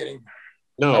discriminating.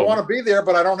 No, I want to be there,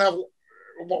 but I don't have.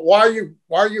 Why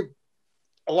are you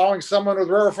allowing someone with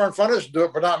riverfront frontage to do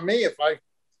it, but not me? If I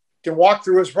can walk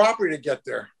through his property to get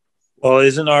there. Well,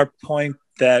 isn't our point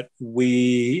that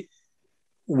we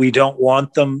don't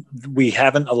want them? We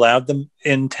haven't allowed them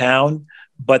in town,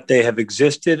 but they have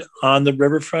existed on the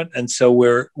riverfront, and so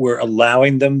we're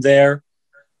allowing them there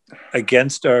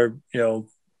against our,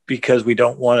 because we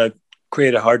don't want to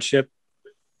create a hardship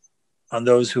on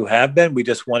those who have been. We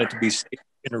just want it to be safe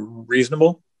and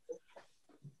reasonable.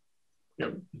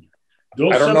 Yep.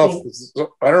 I don't know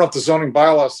if the zoning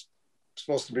bylaw is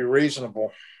supposed to be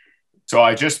reasonable. So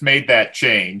I just made that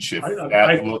change.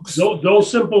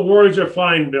 Those simple words are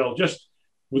fine, Bill. Just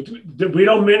we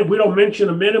don't mention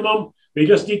a minimum. They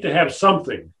just need to have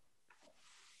something.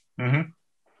 Mm-hmm.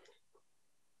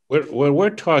 We're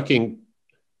talking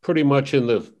pretty much in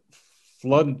the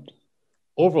flood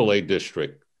overlay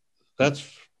district.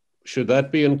 Should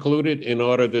that be included in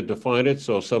order to define it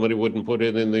so somebody wouldn't put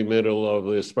it in the middle of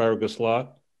the asparagus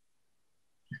lot?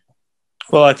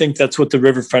 Well, I think that's what the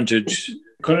river frontage.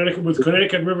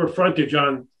 Connecticut river frontage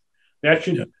on that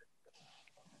should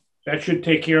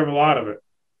take care of a lot of it.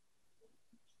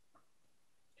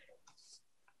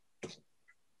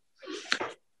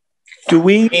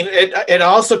 It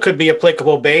also could be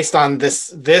applicable based on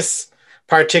this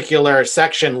particular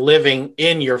section living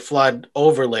in your flood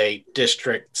overlay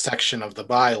district section of the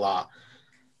bylaw.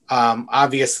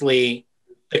 Obviously,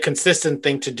 the consistent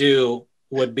thing to do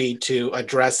would be to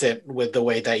address it with the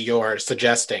way that you're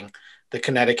suggesting, the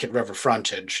Connecticut river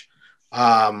frontage.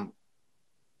 So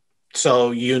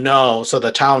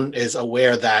the town is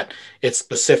aware that it's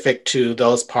specific to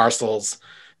those parcels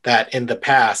that in the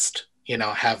past,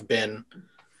 have been,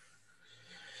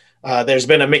 there's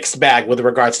been a mixed bag with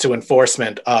regards to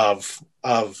enforcement of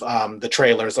the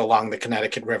trailers along the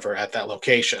Connecticut River at that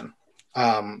location.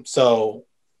 I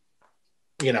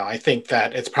think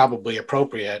that it's probably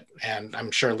appropriate, and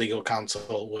I'm sure legal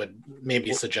counsel would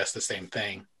maybe suggest the same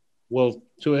thing. Well,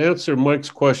 to answer Mike's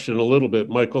question a little bit,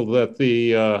 Michael, that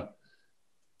the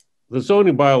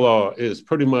zoning bylaw is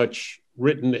pretty much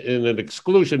written in an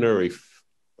exclusionary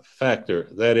factor.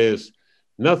 That is,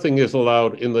 nothing is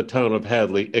allowed in the town of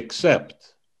Hadley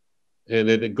except, and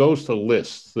it goes to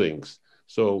list things.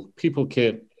 So people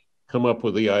can't come up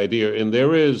with the idea, and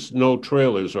there is no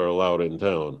trailers are allowed in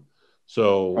town.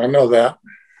 So I know that.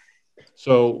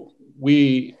 So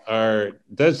we are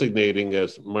designating,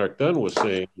 as Mark Dunn was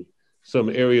saying, some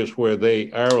areas where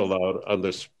they are allowed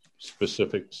under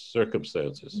specific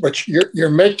circumstances. But you're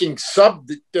making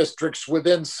sub-districts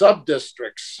within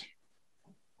sub-districts.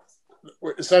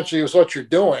 Essentially is what you're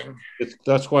doing.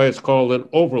 That's why it's called an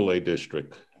overlay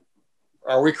district.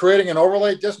 Are we creating an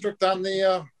overlay district on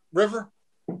the river?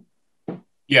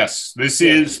 Yes, this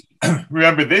is,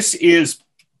 remember, this is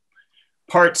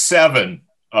part 7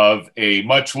 of a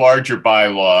much larger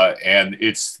bylaw, and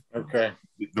it's, okay.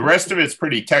 The rest of it's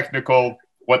pretty technical,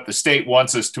 what the state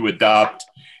wants us to adopt,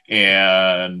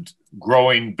 and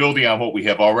building on what we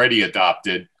have already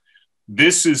adopted.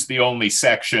 This is the only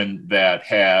section that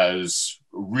has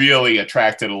really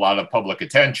attracted a lot of public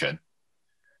attention.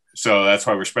 So that's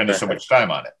why we're spending so much time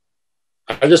on it.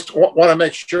 I just want to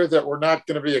make sure that we're not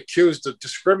going to be accused of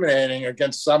discriminating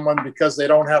against someone because they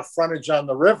don't have frontage on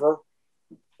the river,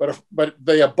 but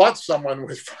they abut someone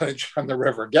with frontage on the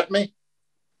river. Get me?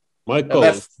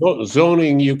 Michael,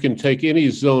 zoning, you can take any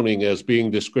zoning as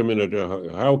being discriminatory.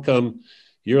 How come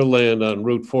your land on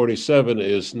Route 47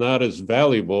 is not as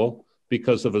valuable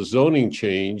because of a zoning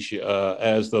change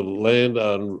as the land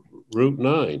on Route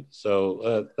 9.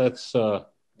 So that's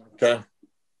okay.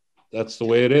 That's the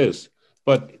way it is.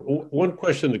 But one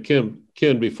question to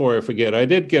Ken, before I forget, I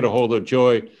did get a hold of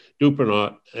Joy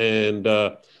Dupernaut and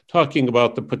talking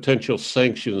about the potential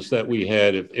sanctions that we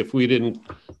had if we didn't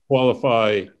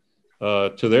qualify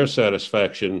to their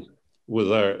satisfaction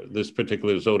with this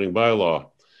particular zoning bylaw.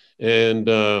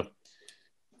 And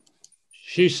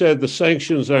she said the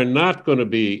sanctions are not going to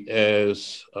be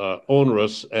as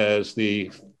onerous as the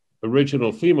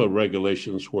original FEMA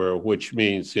regulations were, which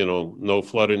means, no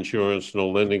flood insurance, no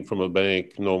lending from a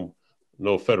bank, no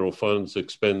federal funds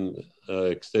extended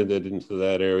into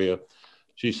that area.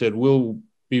 She said, we'll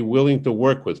be willing to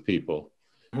work with people.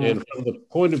 Mm-hmm. And from the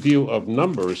point of view of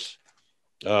numbers,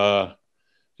 the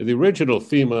original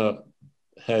FEMA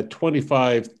had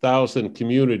 25,000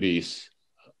 communities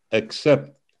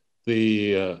except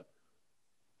the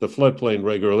floodplain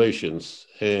regulations,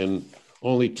 and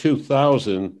only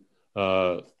 2,000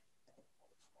 of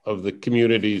the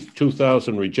communities,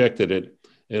 2,000 rejected it,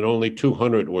 and only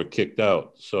 200 were kicked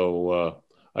out. So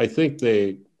I think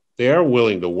they are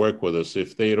willing to work with us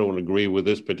if they don't agree with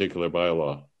this particular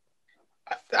bylaw.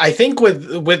 I think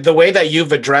with the way that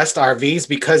you've addressed RVs,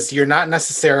 because you're not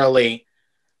necessarily,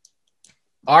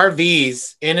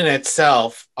 RVs in and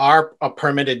itself are a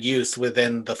permitted use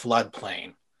within the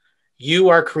floodplain.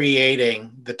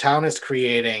 The town is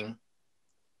creating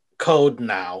code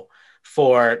now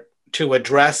to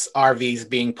address RVs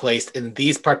being placed in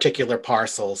these particular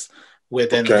parcels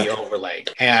within the overlay.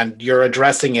 And you're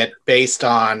addressing it based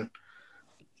on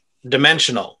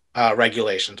dimensional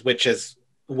regulations, which is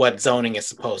what zoning is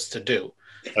supposed to do.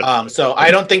 So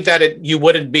I don't think that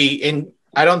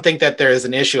I don't think that there is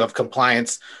an issue of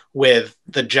compliance with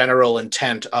the general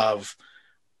intent of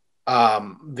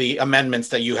the amendments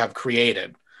that you have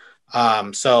created.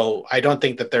 So I don't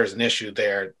think that there's an issue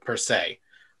there per se.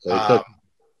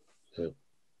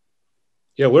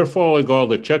 Yeah, we're following all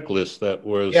the checklists that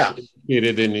was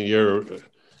indicated in your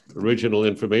original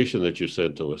information that you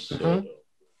sent to us. So.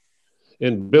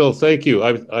 And Bill, thank you.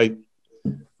 I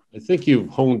think you've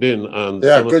honed in on.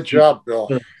 Yeah, good job, Bill.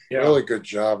 Yeah. Really good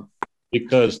job.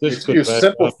 Because this you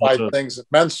simplified things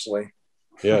immensely.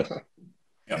 Yeah.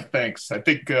 Yeah, thanks. I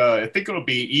think it'll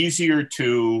be easier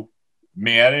to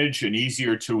manage and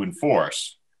easier to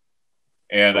enforce.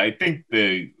 And I think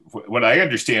what I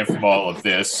understand from all of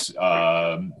this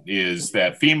is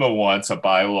that FEMA wants a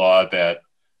bylaw that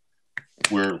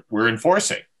we're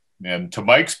enforcing. And to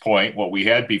Mike's point, what we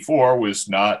had before was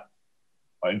not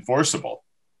enforceable.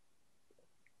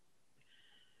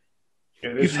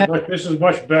 Yeah, this is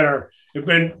much better.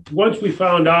 Once we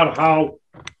found out how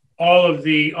all of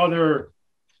the other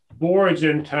boards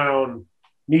in town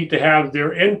need to have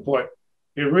their input,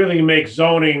 it really makes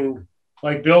zoning,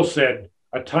 like Bill said,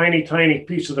 a tiny, tiny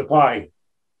piece of the pie.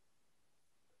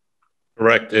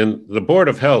 Correct. And the Board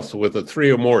of Health with the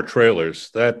 3 or more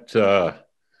trailers, that 4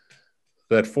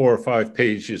 or 5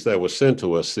 pages that was sent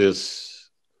to us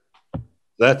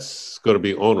that's going to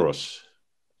be onerous.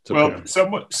 Well,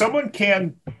 someone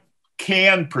can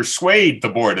persuade the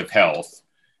Board of Health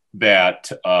that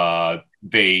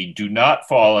they do not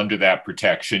fall under that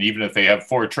protection, even if they have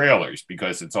 4 trailers,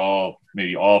 because it's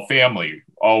maybe all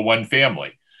one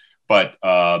family. But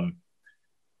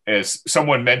as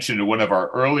someone mentioned in one of our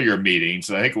earlier meetings,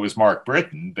 and I think it was Mark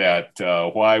Britton, that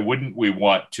why wouldn't we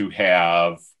want to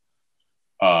have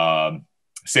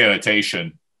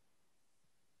sanitation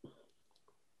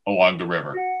along the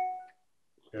river?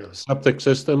 Septic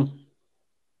system?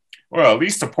 Well, at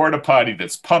least a porta potty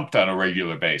that's pumped on a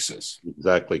regular basis.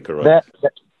 Exactly correct.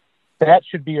 That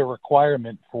should be a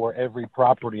requirement for every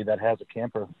property that has a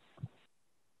camper.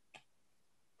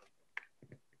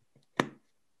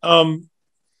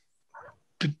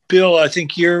 Bill, I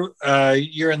think you're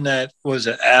in that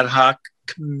ad hoc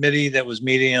committee that was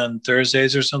meeting on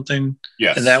Thursdays or something.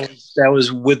 Yes, and that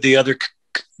was with the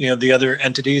other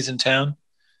entities in town.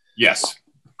 Yes.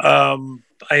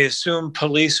 I assume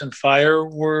police and fire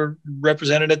were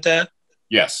represented at that?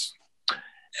 Yes.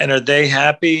 And are they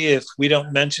happy if we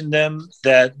don't mention them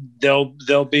that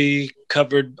they'll be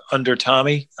covered under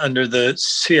Tommy, under the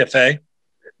CFA?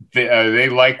 They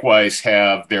likewise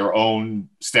have their own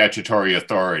statutory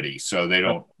authority, so they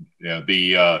don't.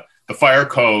 The fire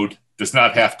code does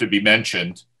not have to be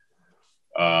mentioned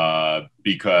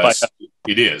because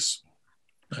it is.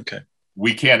 Okay.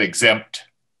 We cannot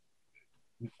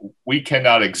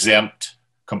exempt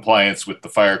compliance with the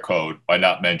fire code by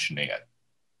not mentioning it.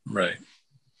 Right.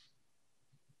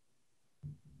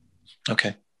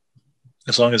 Okay.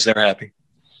 As long as they're happy.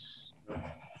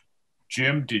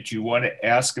 Jim, did you want to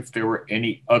ask if there were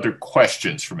any other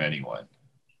questions from anyone?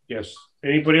 Yes.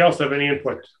 Anybody else have any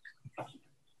input?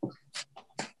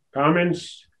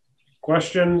 Comments?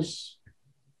 Questions?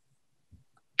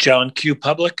 John Q.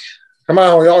 Public. Come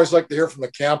on, we always like to hear from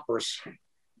the campers.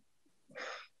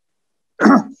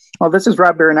 Well, this is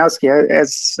Rob Baranowski.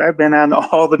 As I've been on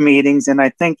all the meetings, and I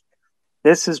think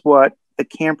this is what the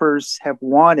campers have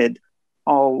wanted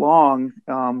all along.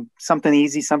 Something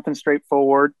easy, something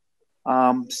straightforward,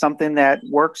 something that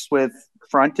works with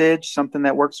frontage, something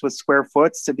that works with square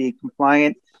foots to be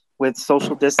compliant with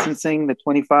social distancing, the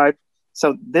 25.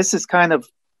 So this is kind of,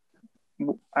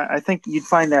 I think you'd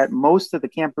find that most of the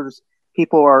campers,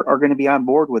 people are going to be on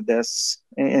board with this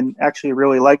and actually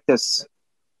really like this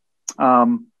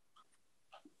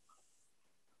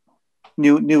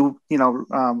new,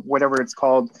 whatever it's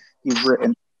called you've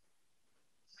written.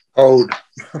 Code.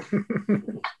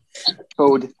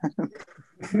 Code.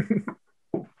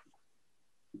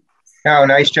 Oh,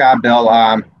 nice job, Bill.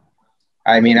 I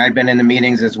mean, I've been in the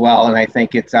meetings as well, and I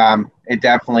think it's it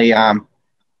definitely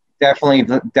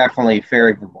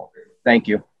favorable. Thank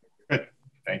you. Good.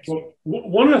 Thank you. Well,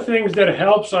 one of the things that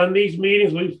helps on these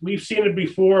meetings, we've seen it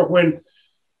before, when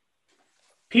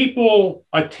people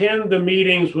attend the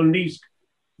meetings, when these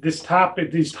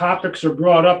topics are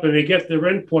brought up and they get their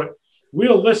input,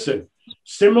 we'll listen.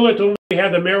 Similar to when we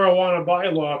had the marijuana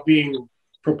bylaw being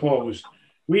proposed.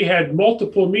 We had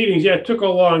multiple meetings. Yeah, it took a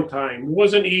long time. It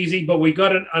wasn't easy, but we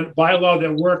got a bylaw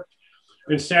that worked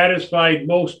and satisfied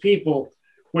most people.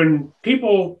 When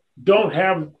people don't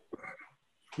have,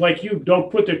 like you,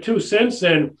 don't put their 2 cents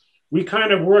in, we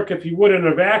kind of work, if you would, in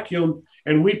a vacuum,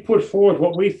 and we put forward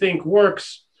what we think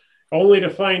works, only to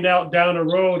find out down the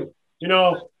road,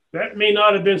 that may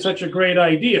not have been such a great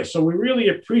idea. So we really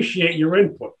appreciate your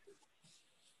input.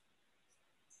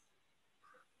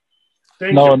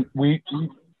 Thank you. And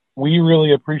we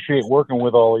really appreciate working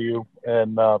with all of you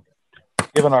and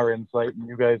giving our insight, and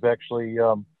you guys actually,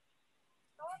 going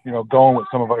with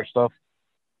some of our stuff.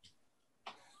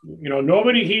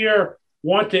 Nobody here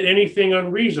wanted anything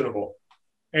unreasonable.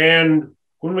 And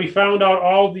when we found out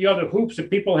all the other hoops that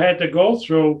people had to go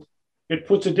through, it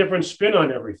puts a different spin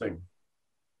on everything.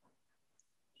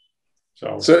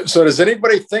 So does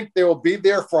anybody think they will be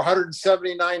there for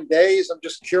 179 days? I'm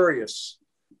just curious.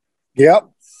 Yep.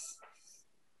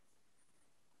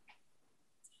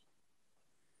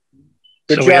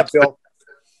 Good job, Bill.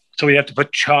 So we have to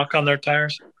put chalk on their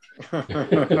tires? I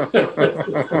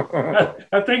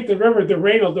think the river, the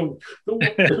rain,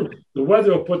 the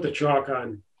weather will put the chalk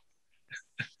on.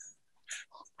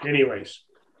 Anyways,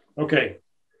 okay.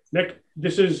 Nick,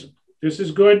 this is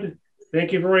good.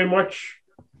 Thank you very much.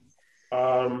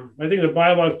 I think the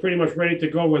bylaw is pretty much ready to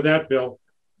go with that, Bill.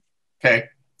 Okay.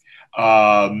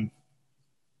 All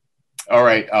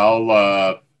right.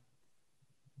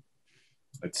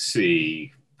 Let's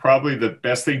see. Probably the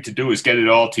best thing to do is get it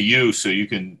all to you so you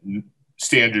can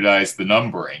standardize the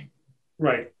numbering.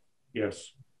 Right.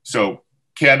 Yes. So,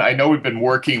 Ken, I know we've been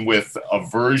working with a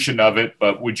version of it,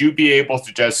 but would you be able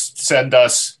to just send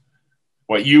us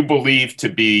what you believe to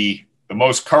be the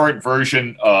most current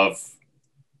version of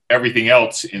everything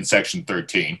else in Section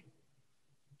 13?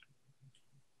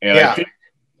 And I think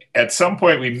at some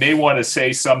point we may want to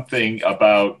say something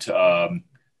about,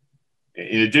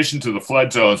 in addition to the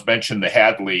flood zones, mention the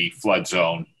Hadley flood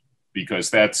zone, because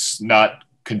that's not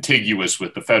contiguous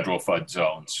with the federal flood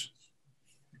zones.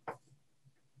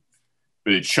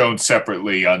 But it's shown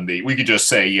separately on we could just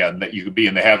say, that you could be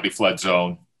in the Hadley flood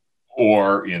zone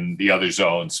or in the other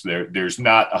zones. There's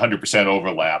not 100%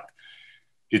 overlap.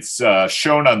 It's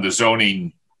shown on the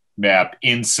zoning map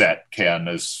inset, Ken,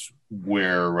 as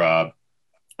where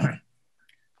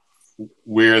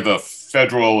the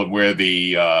federal and where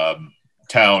the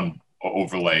town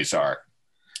overlays are.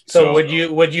 So would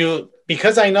you,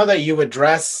 because I know that you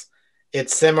address it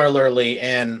similarly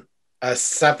in a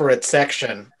separate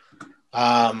section,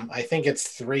 I think it's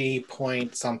 3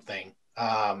 point something,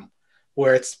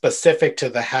 where it's specific to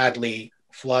the Hadley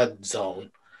flood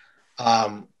zone.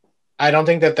 I don't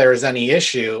think that there's any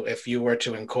issue if you were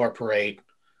to incorporate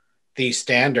these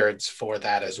standards for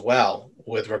that as well,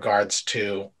 with regards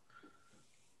to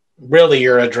really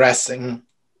you're addressing,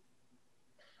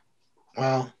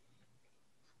 well,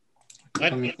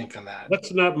 let me think on that.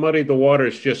 Let's not muddy the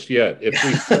waters just yet. If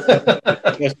we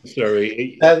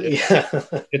necessary.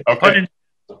 Okay.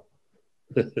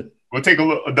 We'll take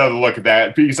another look at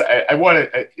that, because I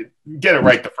want to get it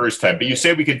right the first time. But you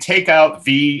say we could take out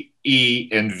V, E,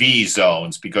 and V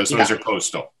zones because those are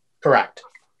coastal. Correct.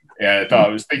 And I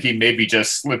was thinking maybe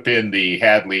just slip in the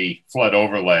Hadley flood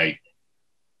overlay.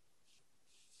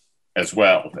 as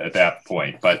well at that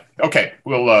point. But okay,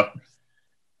 we'll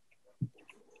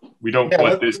we don't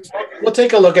want this. We'll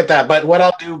take a look at that. But what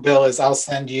I'll do, Bill, is I'll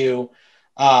send you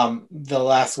the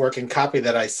last working copy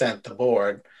that I sent the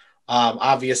board.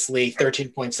 Obviously,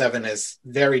 13.7 is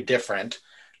very different,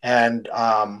 and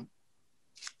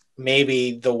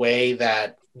maybe the way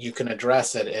that you can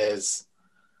address it is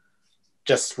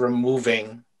just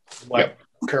removing what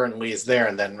currently is there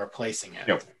and then replacing it.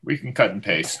 Yep, we can cut and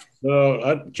paste.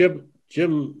 No, Jim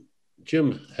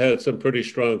had some pretty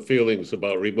strong feelings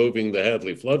about removing the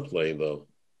Hadley floodplain, though.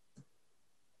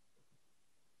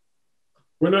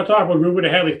 We're not talking about removing the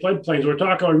Hadley floodplains. We're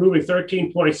talking about removing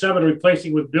 13.7 and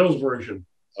replacing with Bill's version.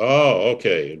 Oh,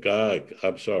 okay. God,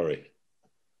 I'm sorry.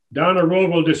 Down the road,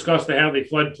 we'll discuss the Hadley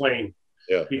floodplain.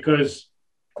 Yeah. Because.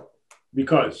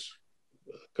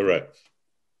 Correct.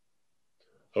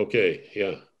 Okay,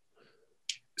 yeah.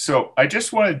 So I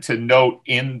just wanted to note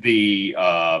in the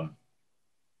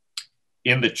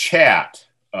chat,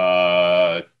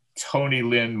 Tony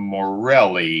Lynn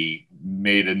Morelli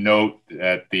made a note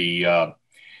that the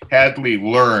Hadley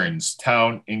Learns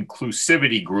Town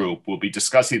Inclusivity Group will be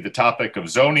discussing the topic of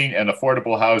zoning and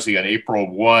affordable housing on April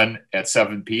 1 at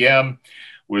 7 p.m.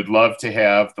 We'd love to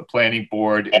have the planning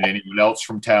board and anyone else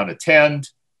from town attend.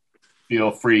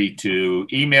 Feel free to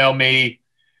email me.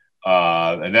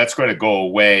 And that's going to go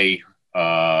away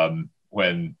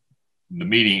when the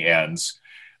meeting ends.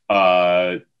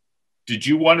 Did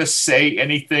you want to say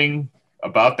anything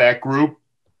about that group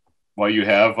while you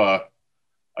have a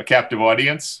captive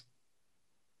audience?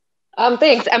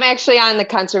 Thanks. I'm actually on the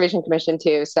Conservation Commission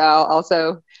too, so I'll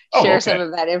also share some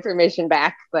of that information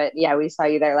back. But yeah, we saw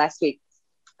you there last week.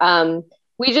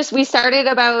 We started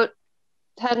about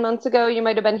 10 months ago. You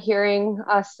might have been hearing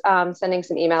us sending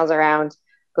some emails around,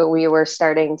 but we were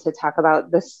starting to talk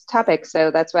about this topic. So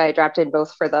that's why I dropped in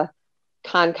both for the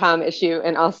Concom issue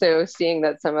and also seeing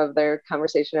that some of their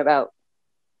conversation about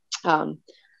a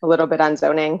little bit on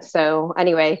zoning. So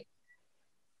anyway,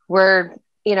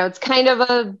 it's kind of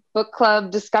a book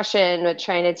club discussion, but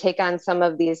trying to take on some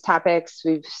of these topics.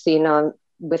 We've seen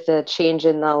with the change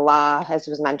in the law, as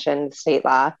was mentioned, state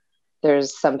law,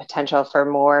 there's some potential for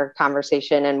more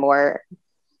conversation and more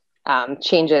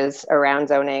changes around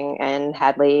zoning and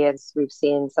Hadley, as we've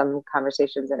seen some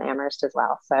conversations in Amherst as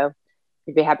well. So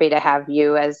we'd be happy to have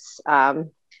you as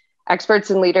experts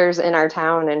and leaders in our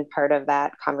town and part of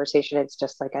that conversation. It's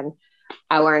just like an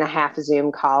hour-and-a-half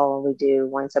Zoom call we do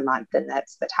once a month, and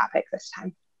that's the topic this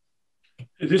time.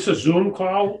 Is this a Zoom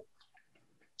call?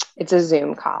 It's a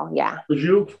Zoom call, yeah. Could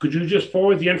you just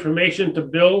forward the information to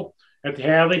Bill at the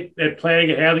Hadley, at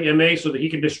Planning at Hadley MA, so that he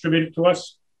can distribute it to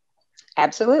us?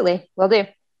 Absolutely, will do.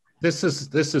 This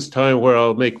is time where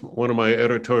I'll make one of my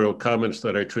editorial comments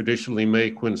that I traditionally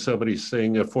make when somebody's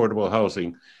saying affordable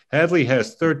housing. Hadley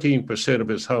has 13% of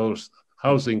its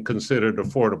housing considered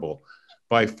affordable,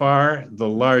 by far the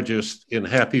largest in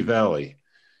Happy Valley.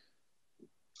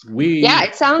 Yeah,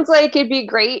 it sounds like it'd be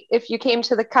great if you came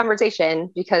to the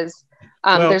conversation, because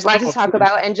there's lots to talk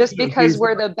about, and just because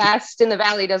we're the best in the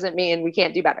Valley doesn't mean we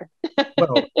can't do better.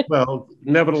 well,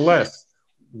 nevertheless,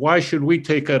 why should we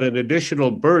take on an additional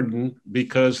burden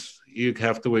because you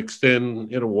have to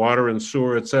extend, water and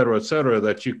sewer, et cetera,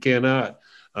 that you cannot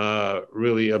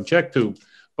really object to?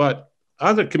 But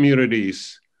other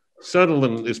communities,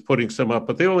 Sunderland is putting some up,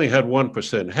 but they only had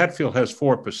 1%. Hatfield has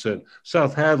 4%.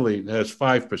 South Hadley has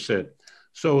 5%.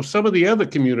 So some of the other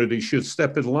communities should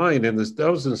step in line, and there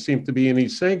doesn't seem to be any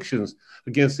sanctions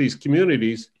against these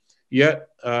communities. Yet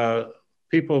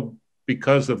people,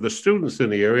 because of the students in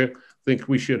the area, think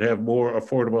we should have more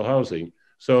affordable housing.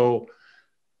 So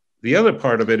the other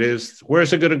part of it is,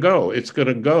 where's it going to go? It's going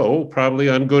to go probably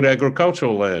on good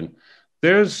agricultural land.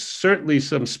 There's certainly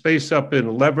some space up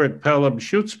in Leverett, Pelham,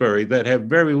 Shutesbury that have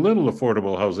very little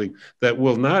affordable housing that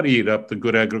will not eat up the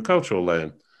good agricultural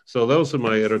land. So those are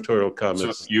my editorial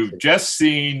comments. So you've just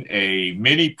seen a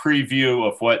mini preview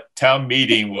of what town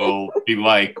meeting will be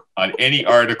like on any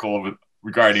article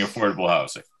regarding affordable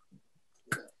housing.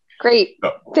 Great.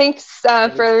 Thanks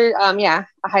for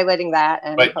highlighting that.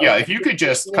 But yeah, if you could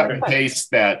just cut and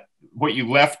paste that, what you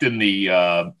left in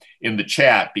the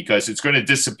chat, because it's going to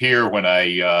disappear when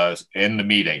I end the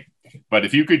meeting. But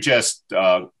if you could just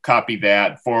copy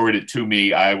that, forward it to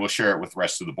me, I will share it with the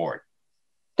rest of the board.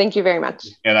 Thank you very much.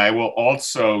 And I will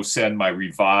also send my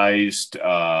revised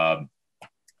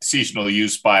seasonal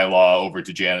use bylaw over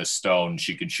to Janice Stone.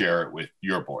 She can share it with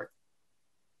your board.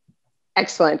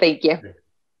 Excellent. Thank you.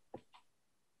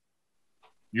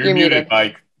 You're muted,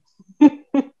 Mike.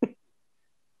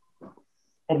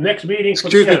 Next meeting.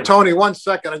 Excuse me, Tony, 1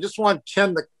 second. I just want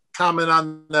Ken to comment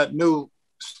on that new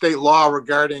state law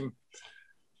regarding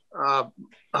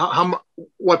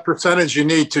what percentage you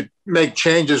need to make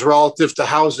changes relative to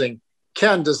housing.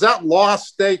 Ken, does that law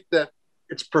state that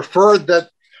it's preferred that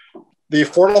the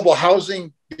affordable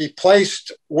housing be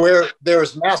placed where there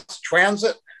is mass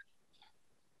transit?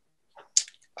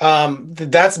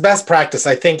 That's best practice.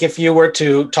 I think if you were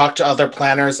to talk to other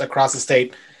planners across the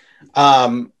state,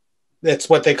 it's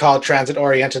what they call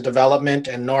transit-oriented development,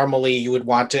 and normally you would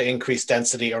want to increase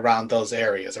density around those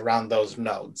areas, around those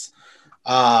nodes.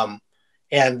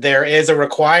 And there is a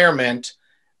requirement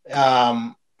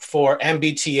for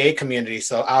MBTA communities,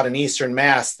 so out in Eastern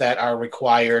Mass, that are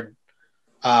required,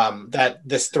 that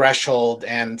this threshold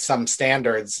and some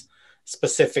standards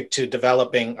specific to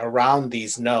developing around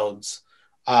these nodes,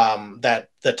 that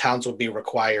the towns will be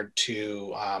required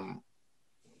to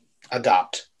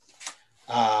adopt.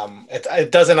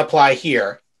 It doesn't apply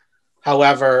here.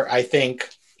 However, I think,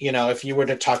 you know, if you were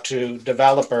to talk to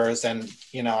developers, and,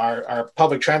 you know, our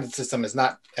public transit system is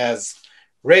not as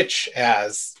rich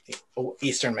as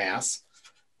Eastern Mass,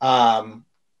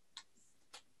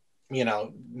 you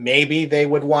know, maybe they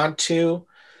would want to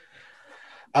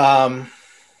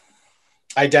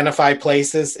identify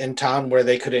places in town where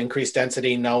they could increase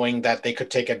density, knowing that they could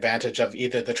take advantage of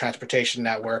either the transportation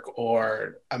network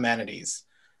or amenities.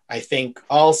 I think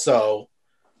also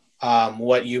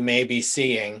what you may be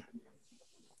seeing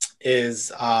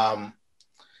is a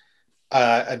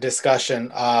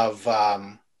discussion of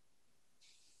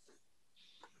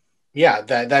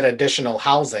that additional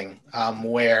housing,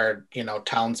 where, you know,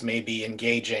 towns may be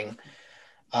engaging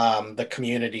the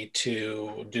community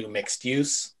to do mixed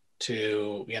use,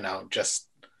 to, you know, just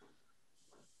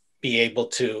be able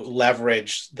to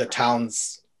leverage the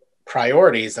town's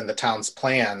priorities and the town's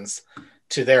plans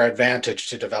to their advantage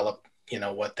to develop, you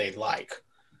know, what they'd like.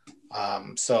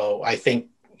 So I think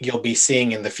you'll be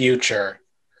seeing in the future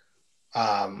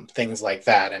things like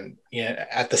that. And, you know,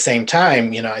 at the same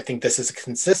time, you know, I think this is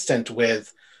consistent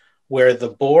with where the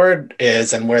board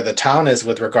is and where the town is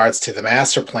with regards to the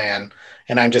master plan.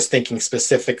 And I'm just thinking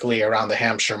specifically around the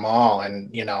Hampshire Mall.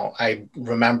 And, you know, I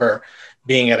remember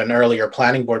being at an earlier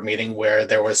planning board meeting where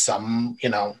there was some, you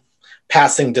know,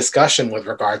 passing discussion with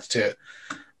regards to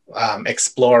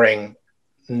exploring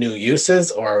new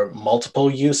uses or multiple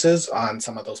uses on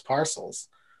some of those parcels.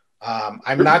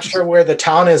 I'm not sure where the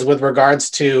town is with regards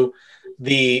to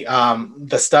the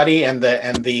study and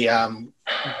the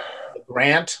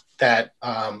grant that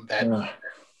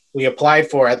we applied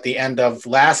for at the end of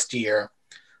last year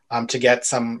to get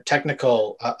some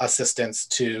technical assistance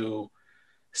to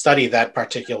study that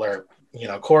particular, you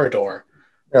know, corridor.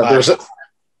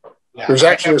 Yeah, there's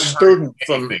actually a student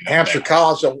from Hampshire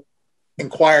College that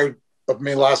inquired of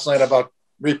me last night about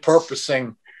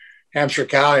repurposing Hampshire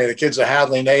County. The kid's a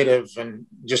Hadley native, and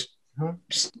just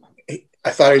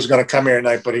I thought he was going to come here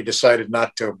tonight, but he decided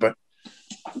not to. But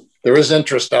there is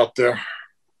interest out there,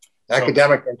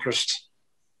 academic interest.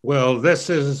 Well, this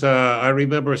is, I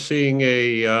remember seeing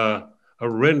a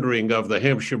rendering of the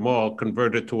Hampshire Mall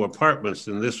converted to apartments,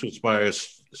 and this was by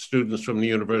students from the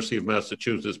University of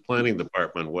Massachusetts Planning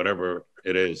Department, whatever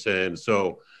it is. And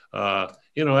so,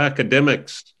 you know,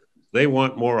 academics, they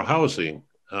want more housing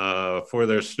for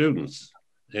their students.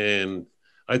 And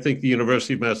I think the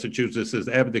University of Massachusetts has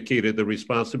abdicated the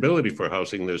responsibility for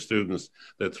housing their students.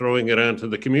 They're throwing it onto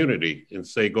the community and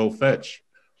say, go fetch.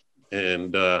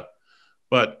 And,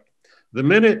 but the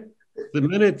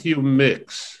minute you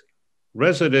mix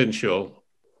residential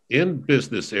in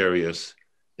business areas,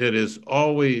 it is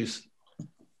always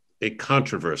a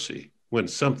controversy when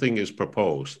something is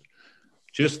proposed.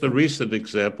 Just the recent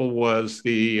example was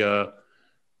the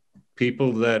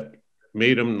people that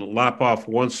made them lop off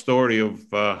one story of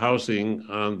housing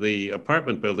on the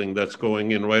apartment building that's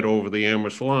going in right over the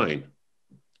Amherst line,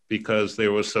 because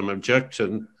there was some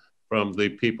objection from the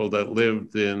people that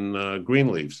lived in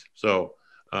Greenleafs. So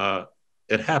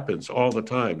it happens all the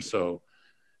time. So,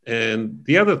 and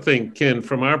the other thing, Ken,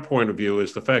 from our point of view,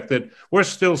 is the fact that we're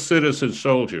still citizen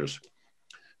soldiers.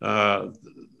 The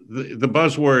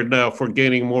buzzword now for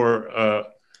gaining more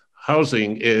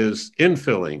housing is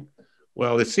infilling.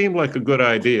 Well, it seemed like a good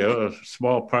idea, a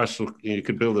small parcel, you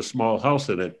could build a small house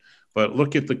in it, but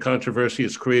look at the controversy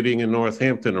it's creating in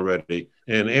Northampton already.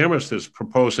 And Amherst is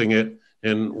proposing it.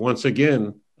 And once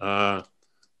again, the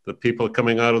people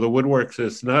coming out of the woodworks,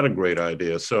 it's not a great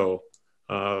idea. So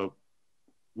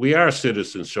we are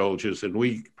citizen soldiers, and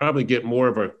we probably get more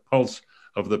of a pulse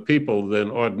of the people than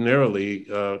ordinarily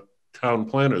town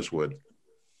planners would.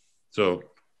 So.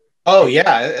 Oh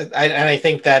yeah, and I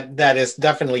think that is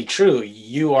definitely true.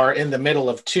 You are in the middle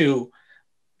of two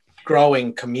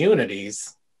growing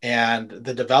communities, and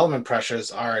the development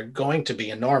pressures are going to be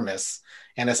enormous.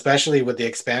 And especially with the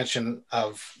expansion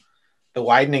of the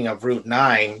widening of Route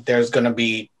 9, there's going to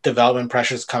be development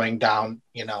pressures coming down,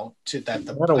 you know, to that. Is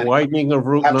that a widening of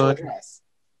Route 9?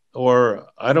 Or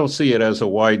I don't see it as a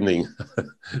widening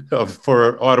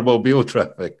for automobile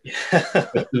traffic.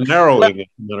 It's narrowing, as a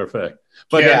matter of fact.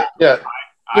 But yeah.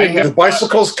 Do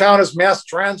bicycles count as mass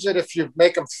transit if you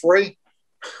make them free?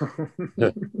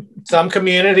 Some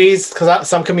communities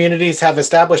have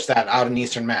established that out in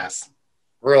Eastern Mass.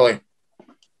 Really?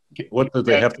 What, do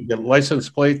they have to get license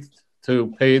plates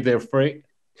to pay their freight?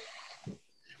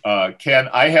 Ken,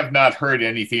 I have not heard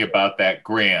anything about that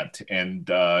grant. And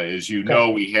as you know,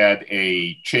 we had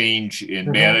a change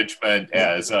in management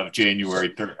as of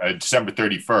December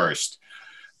 31st.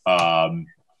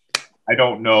 I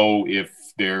don't know if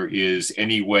there is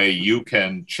any way you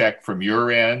can check from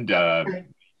your end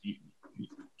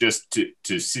just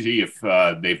to see if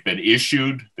they've been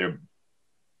issued.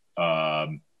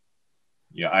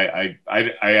 Yeah, I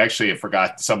actually have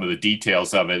forgot some of the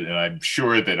details of it, and I'm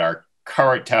sure that our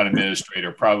current town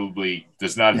administrator probably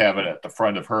does not have it at the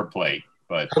front of her plate.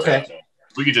 But if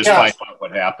we could just find out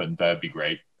what happened, that'd be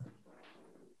great.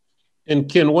 And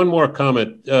Ken, one more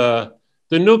comment.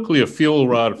 The nuclear fuel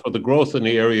rod for the growth in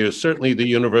the area is certainly the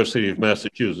University of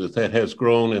Massachusetts. That has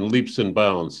grown in leaps and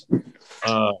bounds.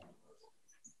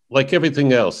 Like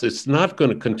everything else, it's not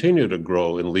going to continue to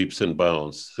grow in leaps and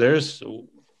bounds. There's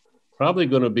probably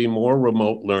going to be more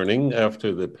remote learning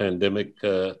after the pandemic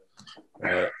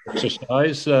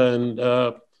exercise, and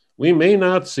we may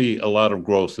not see a lot of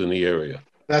growth in the area.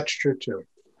 That's true too.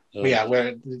 Yeah,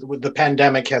 where the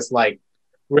pandemic has like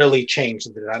really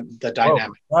changed the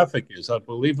dynamic. Traffic is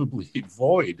unbelievably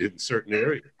void in certain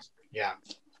areas. Yeah.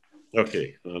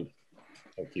 Okay, I'll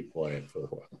keep quiet for a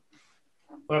while.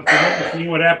 Well, we'll see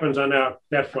what happens on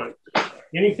that front.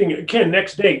 Anything, Ken?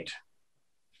 Next date.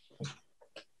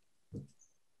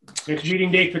 Next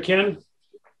meeting date for Ken?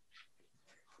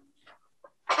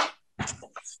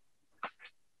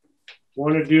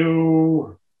 Want to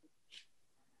do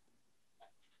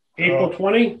April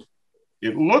 20?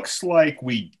 It looks like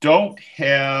we don't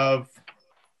have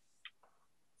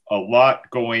a lot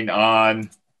going on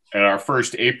at our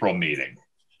first April meeting.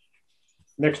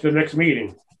 The next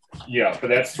meeting. Yeah, but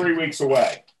that's 3 weeks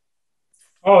away.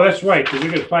 Oh, that's right, because we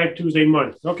got 5 Tuesday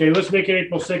months. Okay, let's make it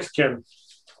April 6th, Ken.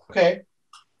 Okay.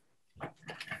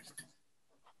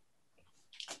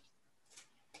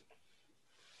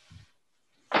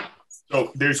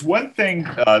 So there's one thing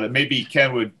that maybe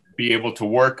Ken would be able to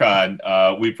work on.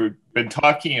 We've been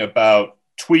talking about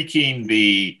tweaking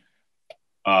the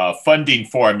funding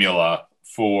formula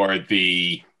for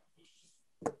the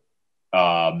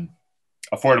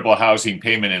affordable housing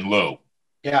payment in lieu.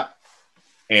 Yeah.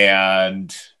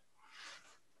 And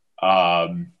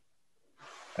I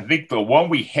think the one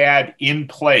we had in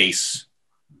place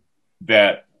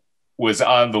that was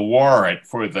on the warrant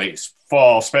for the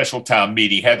fall special town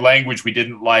meeting had language we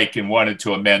didn't like and wanted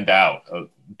to amend out,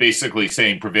 basically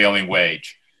saying prevailing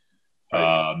wage.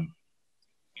 Right.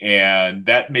 And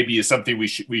that maybe is something we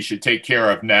should take care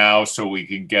of now, so we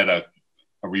can get a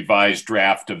revised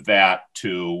draft of that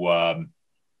to,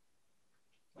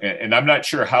 and I'm not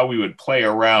sure how we would play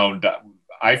around.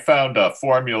 I found a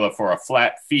formula for a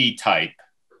flat fee type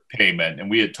payment, and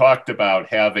we had talked about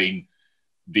having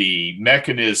the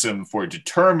mechanism for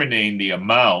determining the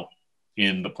amount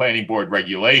in the planning board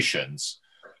regulations.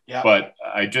 Yeah. But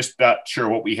I'm just not sure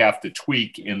what we have to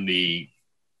tweak in the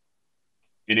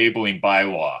enabling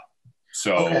bylaw.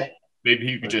 So maybe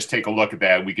you could just take a look at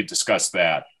that and we could discuss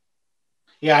that.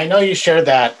 Yeah, I know you shared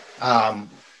that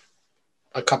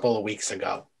a couple of weeks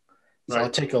ago. So I'll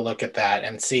take a look at that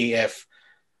and see if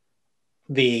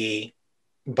the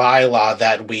bylaw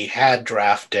that we had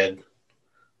drafted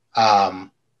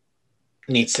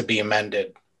needs to be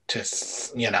amended to,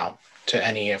 to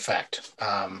any effect.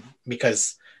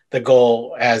 Because the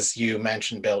goal, as you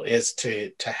mentioned, Bill, is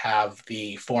to have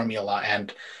the formula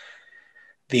and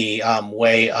the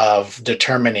way of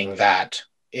determining that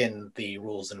in the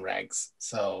rules and regs.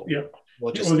 So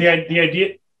we'll just the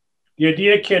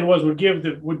idea, Ken, was would give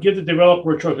the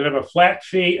developer a choice to have a flat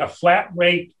fee, a flat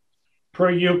rate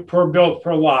per build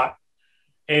per lot,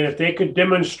 and if they could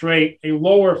demonstrate a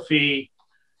lower fee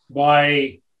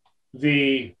by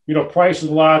the price of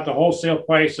the lot, the wholesale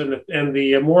price, and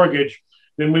the mortgage,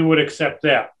 then we would accept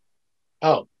that.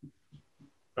 Oh,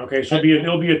 okay. So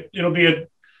it'll be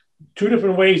two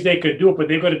different ways they could do it, but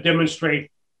they've got to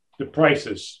demonstrate the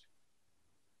prices.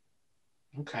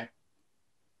 Okay.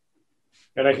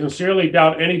 And I sincerely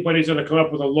doubt anybody's going to come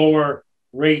up with a lower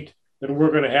rate than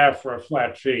we're going to have for a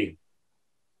flat fee.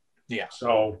 Yeah.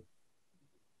 So.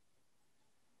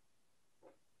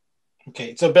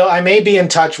 Okay, so Bill, I may be in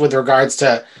touch with regards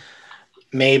to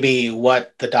maybe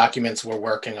what the documents we're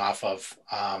working off of.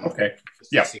 Okay.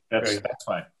 Yeah, that's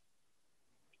fine.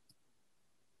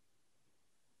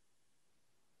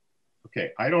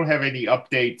 Okay, I don't have any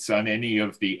updates on any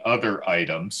of the other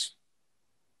items.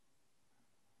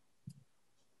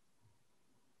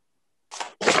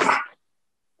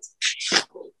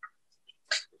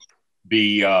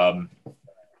 The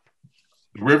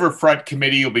Riverfront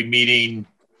Committee will be meeting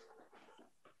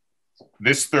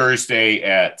this Thursday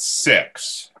at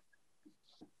 6.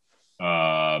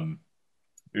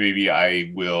 Maybe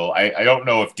I will. I don't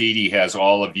know if Dee Dee has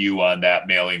all of you on that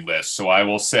mailing list, so I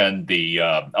will send the.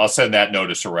 I'll send that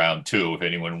notice around too if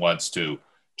anyone wants to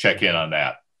check in on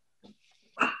that.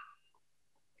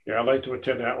 Yeah, I'd like to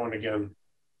attend that one again.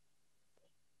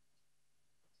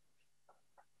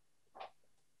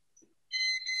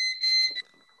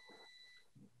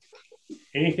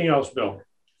 Anything else, Bill?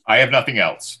 I have nothing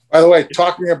else. By the way,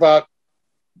 talking about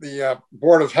the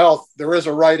Board of Health, there is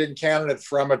a write-in candidate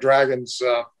for Emma Dragon's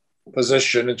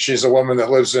position, and she's a woman that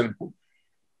lives in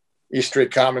East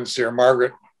Street Commons here,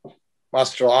 Margaret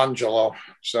Mastrangelo.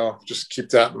 So just keep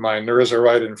that in mind. There is a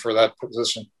write-in for that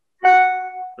position.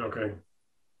 Okay.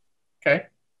 Okay.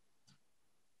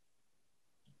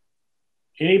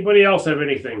 Anybody else have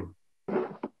anything?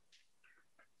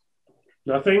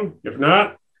 Nothing? If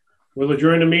not, we'll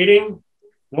adjourn the meeting.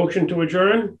 Motion to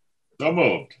adjourn? So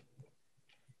moved.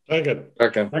 Second.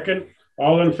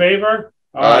 All in favor?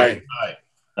 Aye. Aye.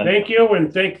 Thank you,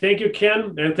 and thank you,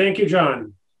 Ken, and thank you,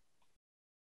 John.